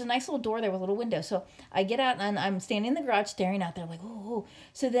then, but there's a nice little door there with a little window. So I get out, and I'm standing in the garage staring out there like, oh.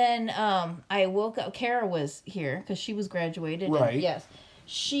 So then I woke up. Kara was here, because she was graduated. Right. And, yes.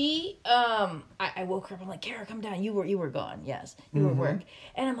 She, I woke her up. I'm like, Kara, come down. You were gone. Yes. You were at work.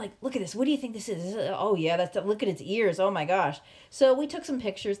 And I'm like, look at this. What do you think this is? Oh, yeah. Look at its ears. Oh, my gosh. So we took some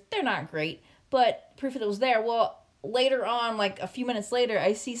pictures. They're not great, but proof that it was there. Well, later on, a few minutes later,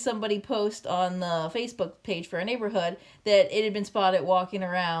 I see somebody post on the Facebook page for our neighborhood that it had been spotted walking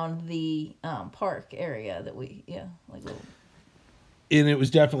around the park area that we, little. And it was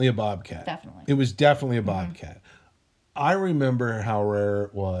definitely a bobcat. Definitely. It was definitely a bobcat. I remember how rare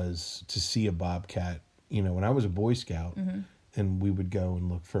it was to see a bobcat, when I was a Boy Scout and we would go and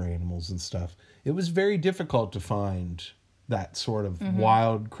look for animals and stuff. It was very difficult to find that sort of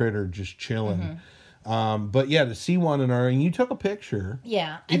wild critter just chilling. But yeah, to see one and you took a picture.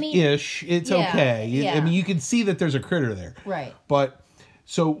 Yeah. It's okay. Yeah. You can see that there's a critter there. Right. But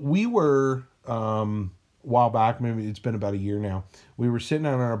so we were, a while back, maybe it's been about a year now, we were sitting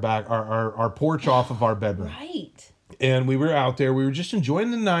on our back, our porch off of our bedroom. Right. And we were out there. We were just enjoying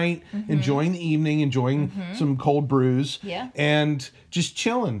the night, enjoying the evening, enjoying some cold brews. Yeah. And just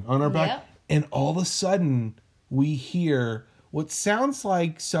chilling on our back. Yep. And all of a sudden, we hear what sounds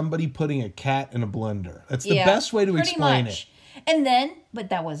like somebody putting a cat in a blender. That's the best way to explain it. And then, but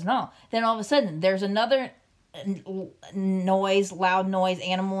that wasn't all. Then all of a sudden, there's another noise, loud noise,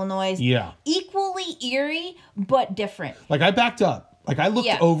 animal noise. Yeah. Equally eerie, but different. I backed up. I looked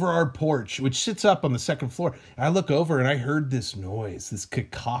over our porch, which sits up on the second floor. And I look over and I heard this noise, this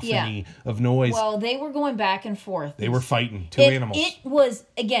cacophony of noise. Well, they were going back and forth. They were fighting two animals. It was,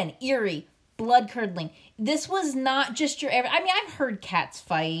 again, eerie, blood-curdling. This was not just your... I've heard cats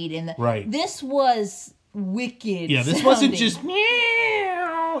fight. Right. This was wicked. Yeah, this wasn't just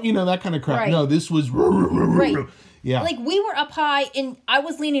meow, that kind of crap. Right. No, this was... Right. Yeah. We were up high, and I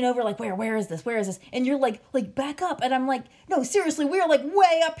was leaning over, where is this? Where is this? And you're like, back up. And I'm like, no, seriously, we are,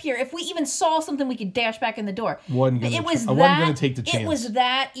 way up here. If we even saw something, we could dash back in the door. I wasn't going to take the chance. It was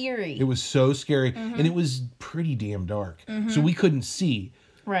that eerie. It was so scary. And it was pretty damn dark. So we couldn't see.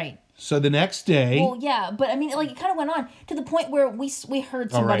 Right. So the next day... Well, yeah, but I mean, like, it kind of went on to the point where we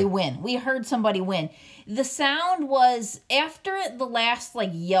heard somebody win. We heard somebody win. The sound was, after the last, like,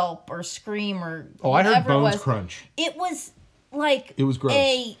 yelp or scream or I heard bones crunch. It was like... It was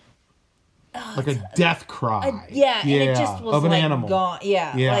gross. Like a death cry. And it just was of an like animal. Gone.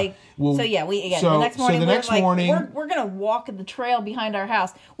 Yeah, like... Well, the next morning, we're gonna walk the trail behind our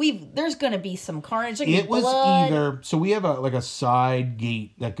house. There's gonna be some carnage. It was either so we have a side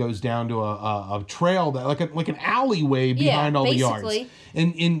gate that goes down to a trail that like an alleyway behind all the yards.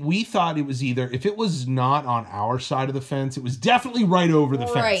 And we thought it was either, if it was not on our side of the fence, it was definitely right over the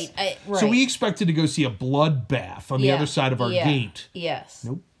fence. Right. So we expected to go see a bloodbath on the other side of our gate. Yes.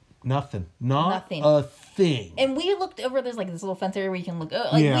 Nope. Nothing. Nothing. A thing. And we looked over. There's like this little fence area where you can look.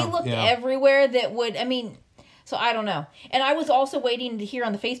 We looked everywhere that would. I mean, so I don't know. And I was also waiting to hear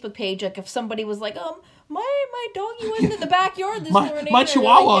on the Facebook page, like, if somebody was like, my doggy went in the backyard this morning. My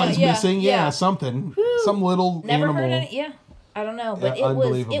Chihuahua is missing. Yeah, something. Whew. Some little Never animal. heard any. Yeah, I don't know, but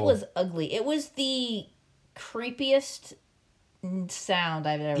it was ugly. It was the creepiest sound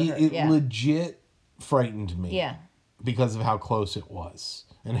I've ever heard. It legit frightened me. Yeah. Because of how close it was.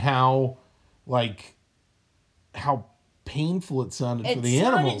 And how painful it sounded for the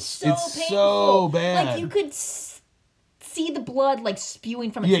animals. It's painful. So bad. Like, you could see the blood like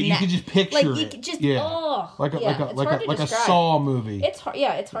spewing from its neck. You could just picture it. You could just like a Saw movie. It's hard.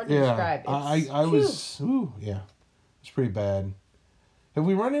 Yeah, it's hard to describe. I was it's pretty bad. Have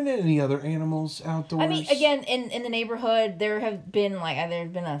we run into any other animals outdoors? I mean, again, in the neighborhood, there's been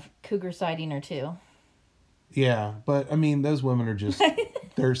a cougar sighting or two. Yeah, but I mean, those women are just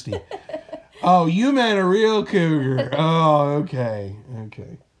thirsty. Oh, you meant a real cougar. Oh, okay.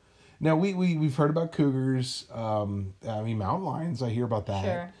 Now we've heard about cougars. I mean, mountain lions. I hear about that.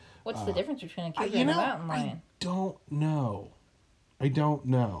 Sure. What's the difference between a cougar and a mountain lion? I don't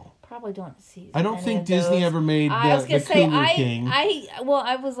know. Probably don't see. I don't think Disney ever made the Cougar King.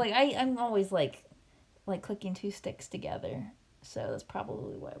 I was like, I'm always like clicking two sticks together. So that's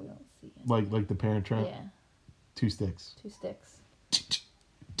probably why we don't see it. Like the Parent Trap. Yeah. Two sticks.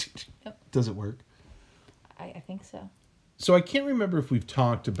 Yep. Does it work? I think so. So I can't remember if we've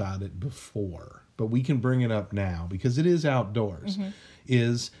talked about it before, but we can bring it up now because it is outdoors. Mm-hmm.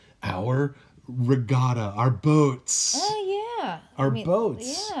 Is our regatta, our boats. Oh, yeah. Our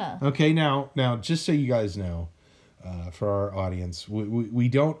boats. Yeah. Okay, now, just so you guys know, for our audience, we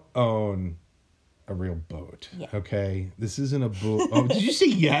don't own a real boat. Yeah. Okay? This isn't a boat. Oh, did you say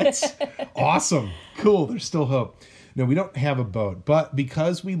yet? Awesome. Cool. There's still hope. No, we don't have a boat. But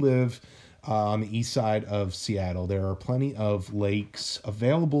because we live on the east side of Seattle, there are plenty of lakes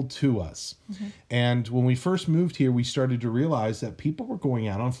available to us. Mm-hmm. And when we first moved here, we started to realize that people were going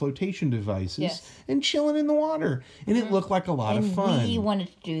out on flotation devices and chilling in the water. And it looked like a lot of fun. We wanted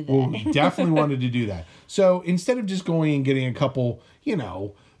to do that. Well, we definitely wanted to do that. So instead of just going and getting a couple,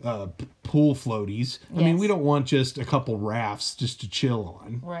 pool floaties. I mean, we don't want just a couple rafts just to chill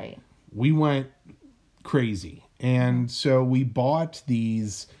on. Right. We went crazy. And so we bought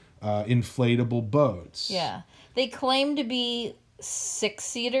these inflatable boats. Yeah. They claim to be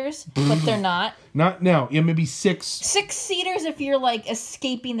 6-seaters, but they're not. Maybe 6. 6-seaters if you're like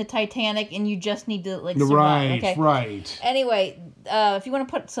escaping the Titanic and you just need to survive. Right. Anyway, if you want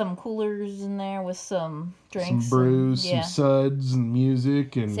to put some coolers in there with some drinks, some brews, some suds and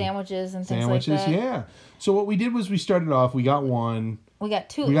music and sandwiches and things like that. Yeah. So what we did was we started off. We got one. We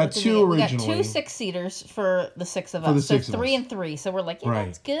got two. We got two originally. We got 2 6-seaters for the 6 of us. So 3 and 3. So we're like,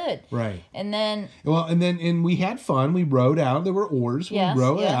 that's good. Right. And then. Well, and we had fun. We rowed out. There were oars. We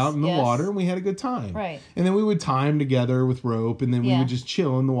rowed out in the water, and we had a good time. Right. And then we would time together with rope, and then we would just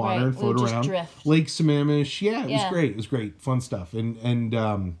chill in the water and float around. Drift. Lake Sammamish. Yeah, it was great. It was great. Fun stuff.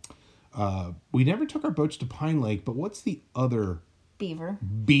 And we never took our boats to Pine Lake, but what's the other? Beaver.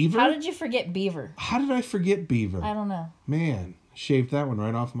 How did you forget Beaver? How did I forget Beaver? I don't know. Man, shaved that one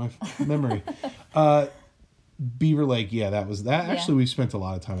right off my memory. Beaver Lake, that was that. Actually, we spent a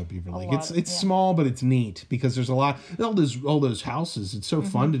lot of time at Beaver Lake. It's small, but it's neat because there's a lot. All those houses. It's so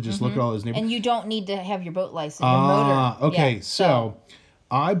fun to just look at all those neighborhoods. And you don't need to have your boat license. Your motor. Okay. So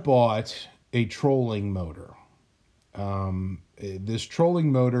I bought a trolling motor. This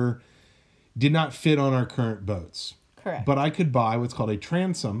trolling motor did not fit on our current boats. Correct. But I could buy what's called a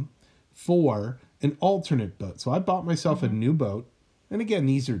transom for an alternate boat. So I bought myself a new boat. And again,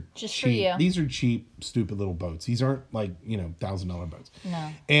 these are just cheap. For you. These are cheap, stupid little boats. These aren't like, $1,000 boats. No.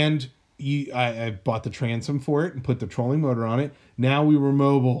 And I bought the transom for it and put the trolling motor on it. Now we were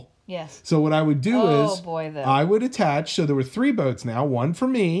mobile. Yes. So what I would do is boy, I would attach. So there were 3 boats now, one for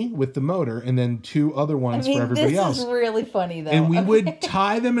me with the motor, and then 2 other ones for everybody else. This is really funny though. And we would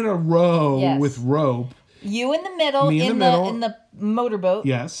tie them in a row with rope. You in the middle, Me in the motorboat.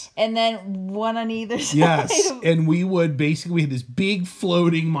 Yes. And then one on either side. Yes. And we would we had this big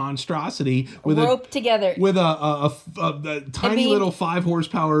floating monstrosity with rope together. With a tiny little 5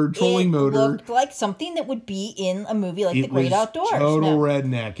 horsepower trolling motor. It looked like something that would be in a movie like The Great Outdoors. Total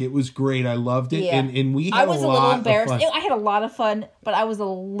redneck. It was great. I loved it. Yeah. And we had I was a little embarrassed. Of fun. I had a lot of fun, but I was a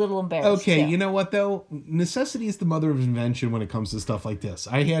little embarrassed. Okay, too. you know what though? Necessity is the mother of invention when it comes to stuff like this.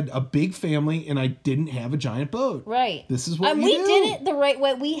 I had a big family and I didn't have a giant boat. Right. This is what we did it the right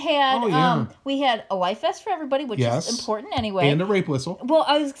way. We had we had a life vest for everybody, which is important anyway. And a rape whistle. Well,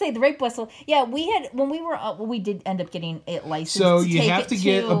 I was going to say the rape whistle. Yeah, we had when we were we did end up getting it licensed. So you have to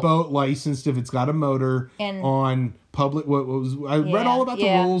get a boat licensed if it's got a motor on public. I read all about the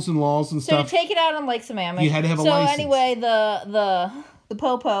rules and laws and stuff. So to take it out on Lake Sammamish, you had to have a license. So anyway, the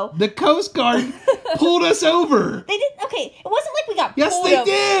Popo. The Coast Guard pulled us over. They didn't. Okay, it wasn't like we got pulled over. Yes,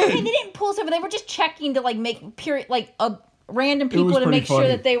 they did. They didn't pull us over. They were just checking to make random people to make sure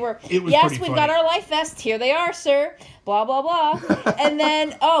that they were. Yes, we've got our life vests. Here they are, sir. Blah blah blah. And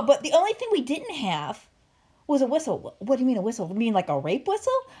then but the only thing we didn't have was a whistle. What do you mean a whistle? You mean like a rape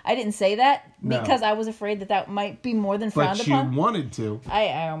whistle? I didn't say that because I was afraid that might be more than frowned upon. But you wanted to.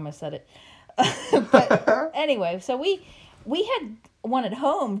 I almost said it. But anyway, so we had one at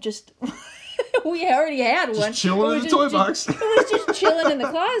home. Just we already had one. Just chilling in the toy box. It was just chilling in the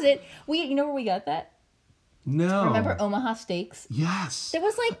closet. You know where we got that? No. Remember Omaha Steaks? Yes. There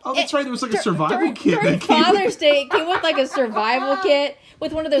was that's right. There was a survival kit. During Father's Day, it came with a survival kit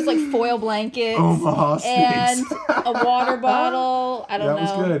with one of those foil blankets. Omaha Steaks. And a water bottle. I don't know.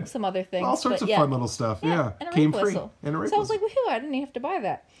 That was good. Some other things. All sorts of fun little stuff. Yeah. And a came rape free. whistle. And a rape so I was like, woohoo, I didn't even have to buy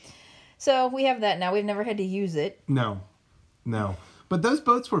that. So we have that now. We've never had to use it. No. But those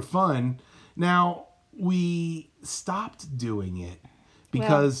boats were fun. Now, we stopped doing it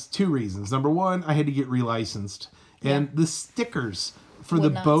because 2 reasons. Number 1, I had to get relicensed. And the stickers for the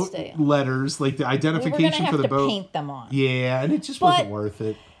boat letters, like the identification for the boat. We were going to have to paint them on. Yeah, and it just wasn't worth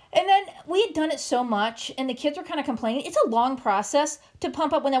it. And then we had done it so much, and the kids were kind of complaining. It's a long process to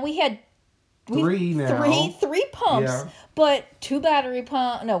pump up. We had 3 now. 3 pumps, but 1 battery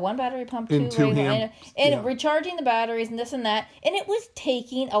pump, 2 and 2 and recharging the batteries and this and that. And it was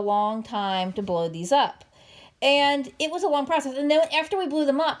taking a long time to blow these up. And it was a long process. And then after we blew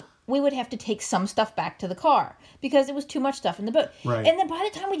them up, we would have to take some stuff back to the car because it was too much stuff in the boat. Right. And then by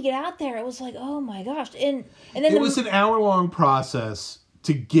the time we'd get out there, it was like, oh my gosh. And then it was an hour-long process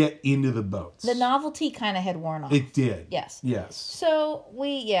to get into the boats. The novelty kind of had worn off. It did. Yes. So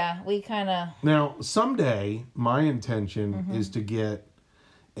we kind of... Now, someday, my intention is to get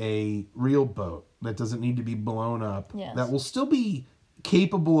a real boat that doesn't need to be blown up. Yes. That will still be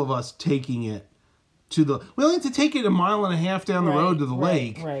capable of us taking it to the... We only have to take it 1.5 miles down the road to the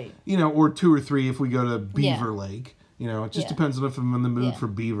lake. Right. Or 2 or 3 if we go to Beaver Lake. It just depends on if I'm in the mood for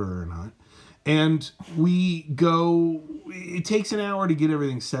beaver or not. And we go... It takes an hour to get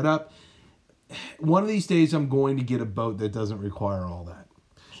everything set up. One of these days, I'm going to get a boat that doesn't require all that.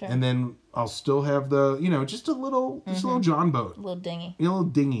 Sure. And then I'll still have the, just a little John boat. A little dinghy. A little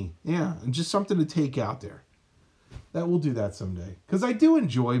dinghy. Yeah. And just something to take out there. We'll do that someday. Because I do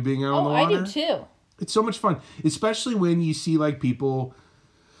enjoy being out on the water. I do too. It's so much fun. Especially when you see people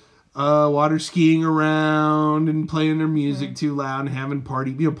water skiing around and playing their music too loud and having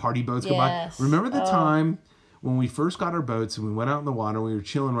party boats go by. Remember the time when we first got our boats and we went out in the water, we were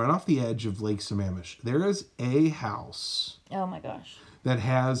chilling right off the edge of Lake Sammamish. There is a house. Oh my gosh. That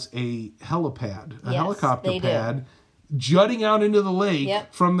has a helipad, helicopter pad, jutting out into the lake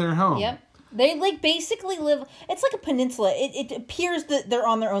from their home. Yep. They basically live. It's like a peninsula. It appears that they're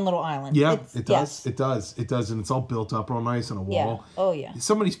on their own little island. Yeah, it does. It does, and it's all built up real nice on a wall. Yeah. Oh yeah.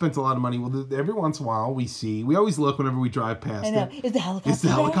 Somebody spent a lot of money. Well, every once in a while we always look whenever we drive past it. Is the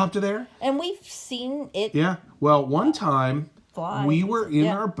helicopter there? And we've seen it. Yeah. Well, one time we were in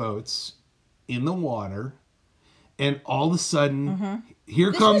our boats in the water, and all of a sudden,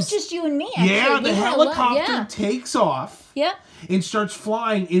 here comes. This was just you and me. Actually. Yeah, the helicopter takes off. Yeah. And starts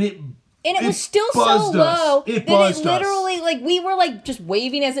flying, and it was still so low that it literally, we were just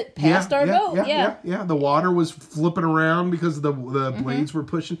waving as it passed our boat. Yeah. The water was flipping around because the blades were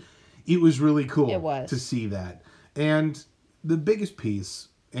pushing. It was really cool to see that. And the biggest piece,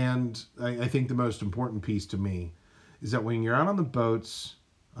 and I think the most important piece to me, is that when you're out on the boats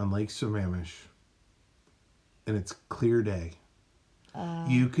on Lake Sammamish, and it's clear day,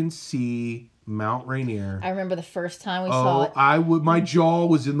 you can see Mount Rainier. I remember the first time we saw it. My jaw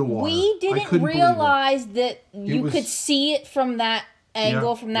was in the water. We didn't realize that you could see it from that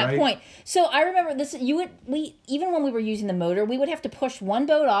angle, from that point. So I remember this. Even when we were using the motor, we would have to push one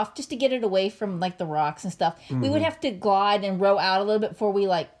boat off just to get it away from like the rocks and stuff. Mm-hmm. We would have to glide and row out a little bit before we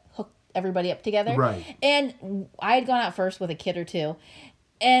like hooked everybody up together. Right. And I had gone out first with a kid or two.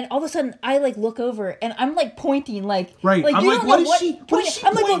 And all of a sudden, I like look over and I'm like pointing, like right. Like, I'm like, what is she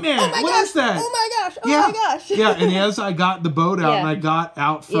I'm like, pointing at? Oh my what gosh, is that? Oh my gosh! Oh my gosh! Yeah. And as I got the boat out and I got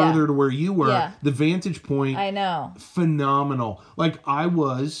out further to where you were, the vantage point, I know, phenomenal. Like I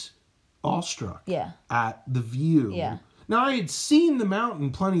was awestruck. At the view. Yeah. Now I had seen the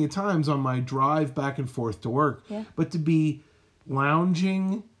mountain plenty of times on my drive back and forth to work, but to be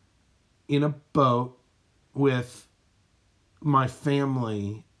lounging in a boat with my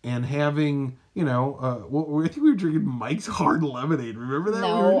family and having, I think we were drinking Mike's Hard Lemonade. Remember that?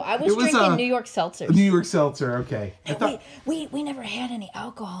 No, I was drinking New York Seltzers. New York Seltzer, okay. We never had any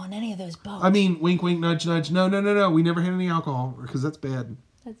alcohol in any of those boats. I mean, wink, wink, nudge, nudge. No. We never had any alcohol because that's bad.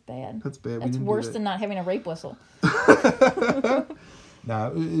 That's bad. That's bad. That's worse than not having a rape whistle. No,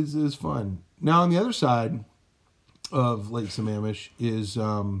 it was fun. Now, on the other side of Lake Sammamish is...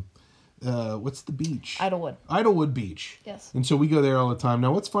 what's the beach? Idlewood Beach. Yes. And so we go there all the time.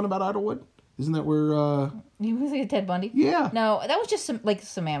 Now, what's fun about Idlewood? Isn't that where... You was like Ted Bundy? Yeah. No, that was just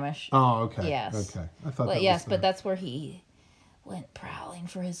Sammamish. Oh, okay. Yes. Okay. I thought but that's where he went prowling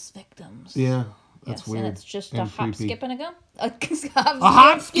for his victims. Yeah. That's weird. And it's just and a hop, creepy. skip, and a gum. A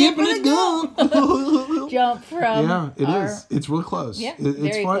hop, skip, and a gum. Jump from... Yeah, it is. It's real close. Yeah, it's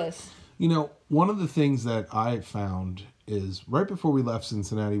very fun. close. One of the things that I found is right before we left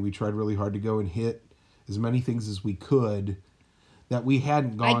Cincinnati, we tried really hard to go and hit as many things as we could that we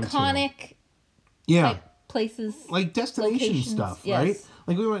hadn't gone to. Iconic type places. Like destination stuff, yes. right?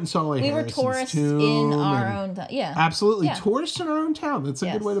 Like we went and saw like Harrison's were tourists tomb in our own town. Yeah. Absolutely. Yeah. Tourists in our own town. That's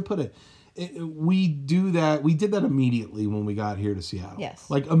a good way to put it. We do that. We did that immediately when we got here to Seattle. Yes.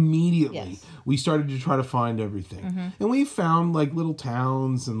 Like immediately, we started to try to find everything, and we found like little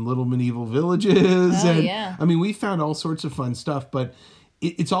towns and little medieval villages. Oh, and yeah. I mean, we found all sorts of fun stuff. But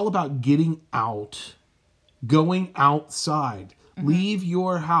it's all about getting out, going outside, leave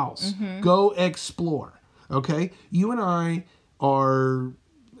your house, go explore. Okay, you and I are.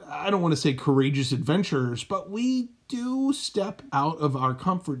 I don't want to say courageous adventurers, but we do step out of our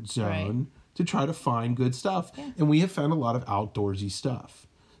comfort zone to try to find good stuff. Yeah. And we have found a lot of outdoorsy stuff.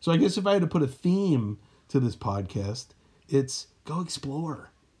 So I guess if I had to put a theme to this podcast, it's go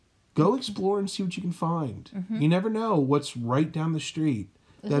explore. Go explore and see what you can find. You never know what's right down the street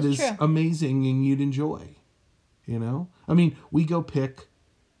that is amazing and you'd enjoy. I mean, we go pick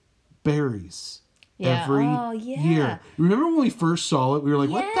berries. Every year. Remember when we first saw it? We were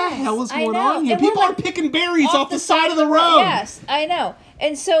like, what the hell is going on here? People are picking berries off the side of the road. Yes, I know.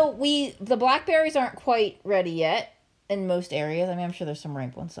 And so the blackberries aren't quite ready yet in most areas. I mean, I'm sure there's some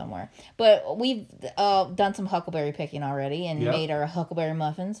rank ones somewhere. But we've done some huckleberry picking already and made our huckleberry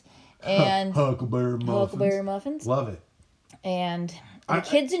muffins. And Huckleberry muffins. Love it. And the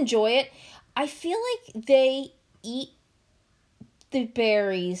kids enjoy it. I feel like they eat the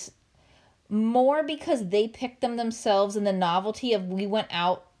berries more because they picked them themselves and the novelty of we went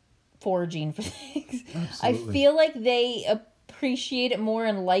out foraging for things. Absolutely. I feel like they appreciate it more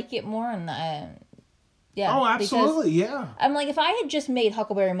and like it more. And Oh, absolutely, yeah. I'm like, if I had just made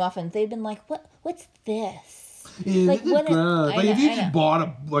huckleberry muffins, they'd been like, "What's this?" Yeah, like, if you just bought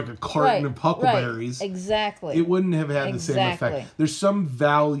a carton of huckleberries, exactly, it wouldn't have had the same effect. There's some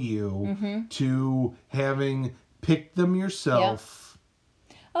value to having picked them yourself.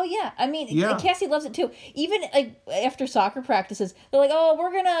 Oh, yeah. I mean, Cassie loves it, too. Even after soccer practices, they're like, oh,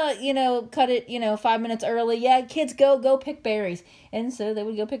 we're going to, cut it, 5 minutes early. Yeah, kids, go pick berries. And so they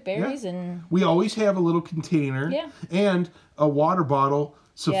would go pick berries. And we always have a little container. Yeah. And a water bottle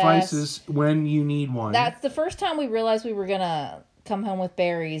suffices when you need one. That's the first time we realized we were going to come home with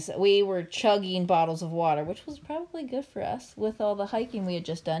berries. We were chugging bottles of water, which was probably good for us with all the hiking we had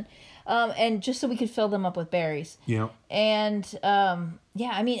just done. And just so we could fill them up with berries. Yeah. And,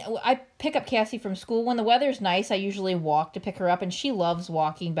 I mean, I pick up Cassie from school. When the weather's nice, I usually walk to pick her up, and she loves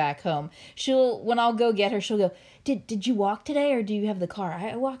walking back home. When I'll go get her, she'll go, Did you walk today, or do you have the car?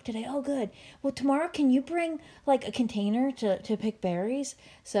 I walked today. Oh, good. Well, tomorrow, can you bring, a container to pick berries?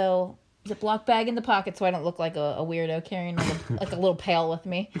 So... Ziploc bag in the pocket so I don't look like a weirdo carrying a little pail with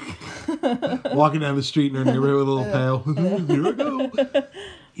me. Walking down the street in our neighborhood with a little pail. Here I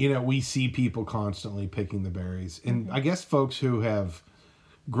go. We see people constantly picking the berries. And I guess folks who have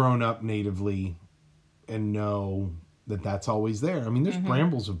grown up natively and know that's always there. I mean, there's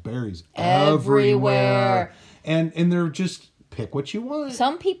brambles of berries Everywhere. and they're just pick what you want.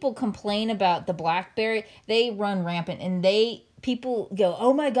 Some people complain about the blackberry. They run rampant, and people go,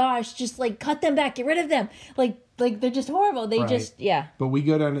 "Oh my gosh, just like cut them back, get rid of them." Like they're just horrible. They just But we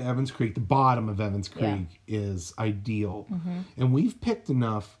go down to Evans Creek. The bottom of Evans Creek is ideal, and we've picked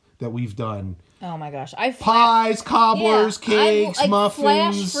enough that we've done. Oh my gosh! Pies, cobblers, cakes, I muffins.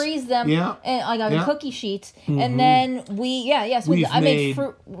 Flash freeze them. Yeah. And I got cookie sheets, and then I made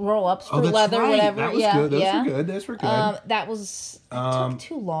fruit roll-ups, fruit leather, whatever. That was good. Those were good. That took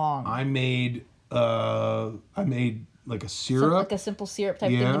too long. I made like a syrup, like a simple syrup type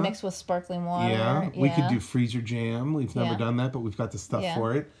thing to mix with sparkling water. Yeah, we could do freezer jam. We've never done that, but we've got the stuff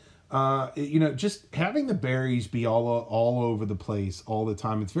for it. Just having the berries be all over the place all the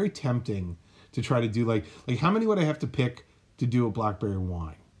time. It's very tempting to try to do like how many would I have to pick to do a blackberry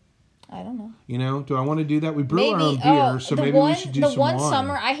wine? I don't know. Do I want to do that? We brew our own beer, so maybe we should do some wine. The one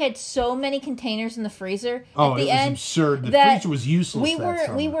summer, I had so many containers in the freezer. Oh, it was absurd. The freezer was useless.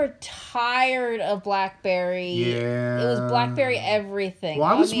 We were tired of blackberry. Yeah, it was blackberry everything. Well,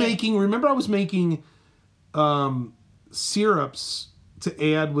 I was making syrups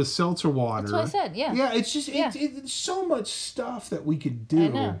to add with seltzer water. That's what I said. Yeah. Yeah, it's just it's so much stuff that we could do. I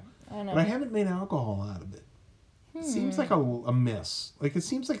know. But I haven't made alcohol out of it. It seems like a miss. Like it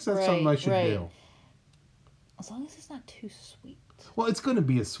seems like that's something I should do. As long as it's not too sweet. Well, it's going to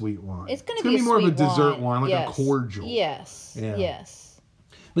be a sweet wine. It's going to be more of a dessert wine, like a cordial. Yes. Yeah. Yes.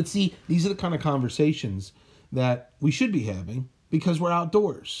 But see, these are the kind of conversations that we should be having because we're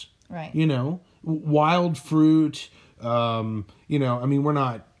outdoors. Right. Wild fruit. I mean, we're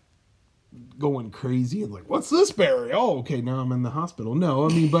not going crazy and like, what's this berry? Oh, okay, now I'm in the hospital. No,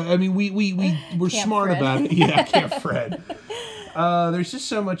 we're smart about it. Yeah, Camp Fred. There's just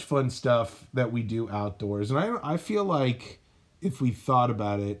so much fun stuff that we do outdoors, and I feel like if we thought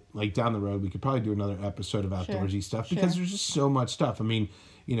about it, like down the road, we could probably do another episode of outdoorsy stuff because there's just so much stuff. I mean,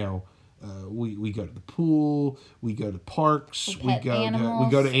 we go to the pool, we go to parks, we go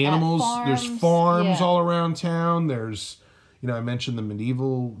to animals. There's farms all around town. There's I mentioned the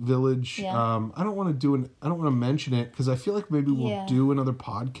medieval village. Yeah. I don't want to mention it because I feel like maybe we'll do another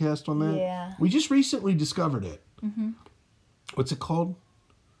podcast on that. Yeah. We just recently discovered it. Mm-hmm. What's it called?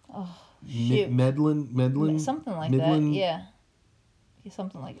 Oh, shoot. Medlin? Something like that. Yeah.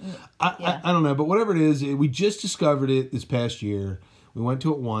 Something like I don't know, but whatever it is, we just discovered it this past year. We went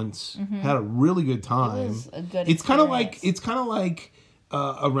to it once, had a really good time. It was a good It's kind of like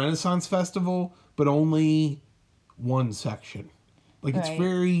a Renaissance festival, but only one section. Like it's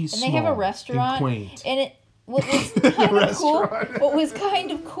very small. And they have a restaurant, and quaint. And what was kind of cool. What was kind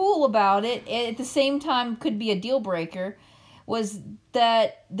of cool about it, at the same time, could be a deal breaker, was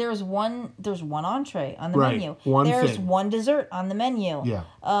that there's one entree on the menu. There's one dessert on the menu.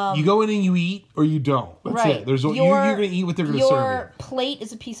 Yeah. You go in and you eat or you don't. That's it. You're going to eat what they're going to serve you. Your plate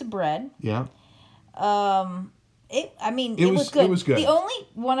is a piece of bread. Yeah. It was good. It was good. The only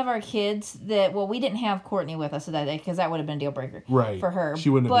one of our kids we didn't have Courtney with us that day because that would have been a deal breaker for her. She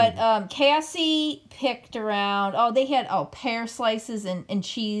wouldn't have been. Cassie picked around. Oh, they had pear slices and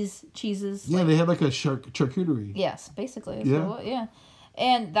cheeses. Yeah, they had like a charcuterie. Yes, basically. Yeah.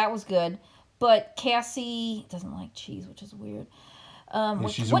 And that was good. But Cassie doesn't like cheese, which is weird.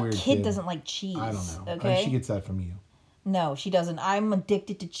 What kid doesn't like cheese? I don't know. Okay. She gets that from you. No, she doesn't. I'm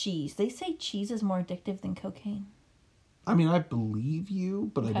addicted to cheese. They say cheese is more addictive than cocaine. I mean, I believe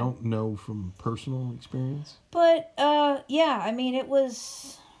you, but I don't know from personal experience. But, I mean,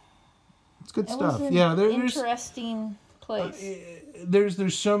 it's good stuff. There's interesting place.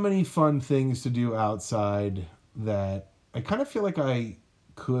 There's so many fun things to do outside that I kind of feel like I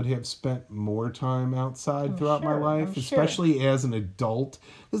could have spent more time outside throughout my life, especially as an adult.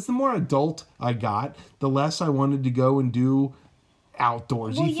 Because the more adult I got, the less I wanted to go and do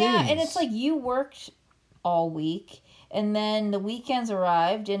outdoorsy things. And it's like you worked all week. And then the weekends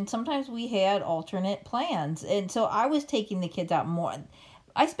arrived, and sometimes we had alternate plans. And so I was taking the kids out more.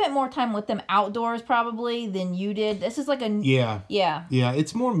 I spent more time with them outdoors probably than you did. This is like a... Yeah.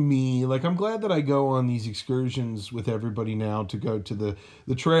 It's more me. Like, I'm glad that I go on these excursions with everybody now to go to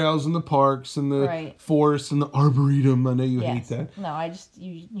the trails and the parks and the forests and the arboretum. I know you hate that. No,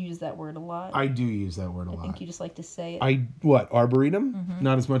 you use that word a lot. I do use that word a lot. I think you just like to say it. Arboretum? Mm-hmm.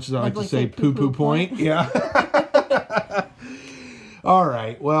 Not as much as I like to say Poo Poo Point. Yeah. All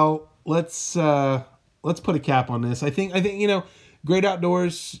right. Well, let's put a cap on this. I think great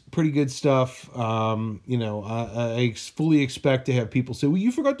outdoors, pretty good stuff. I fully expect to have people say, well,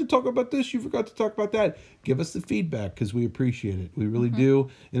 you forgot to talk about this, you forgot to talk about that. Give us the feedback, because we appreciate it. We really do.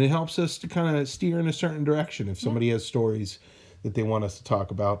 And it helps us to kind of steer in a certain direction. If somebody has stories that they want us to talk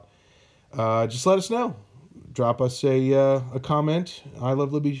about, just let us know. Drop us a comment.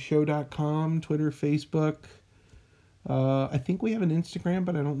 ilovelibby.show.com, Twitter, Facebook. I think we have an Instagram,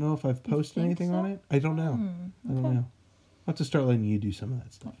 but I don't know if I've posted anything on it. I don't know. I don't know. I'll have to start letting you do some of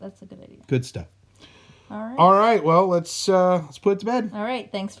that stuff. That's a good idea. Good stuff. All right. All right. Well, let's put it to bed. All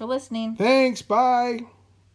right. Thanks for listening. Thanks. Bye.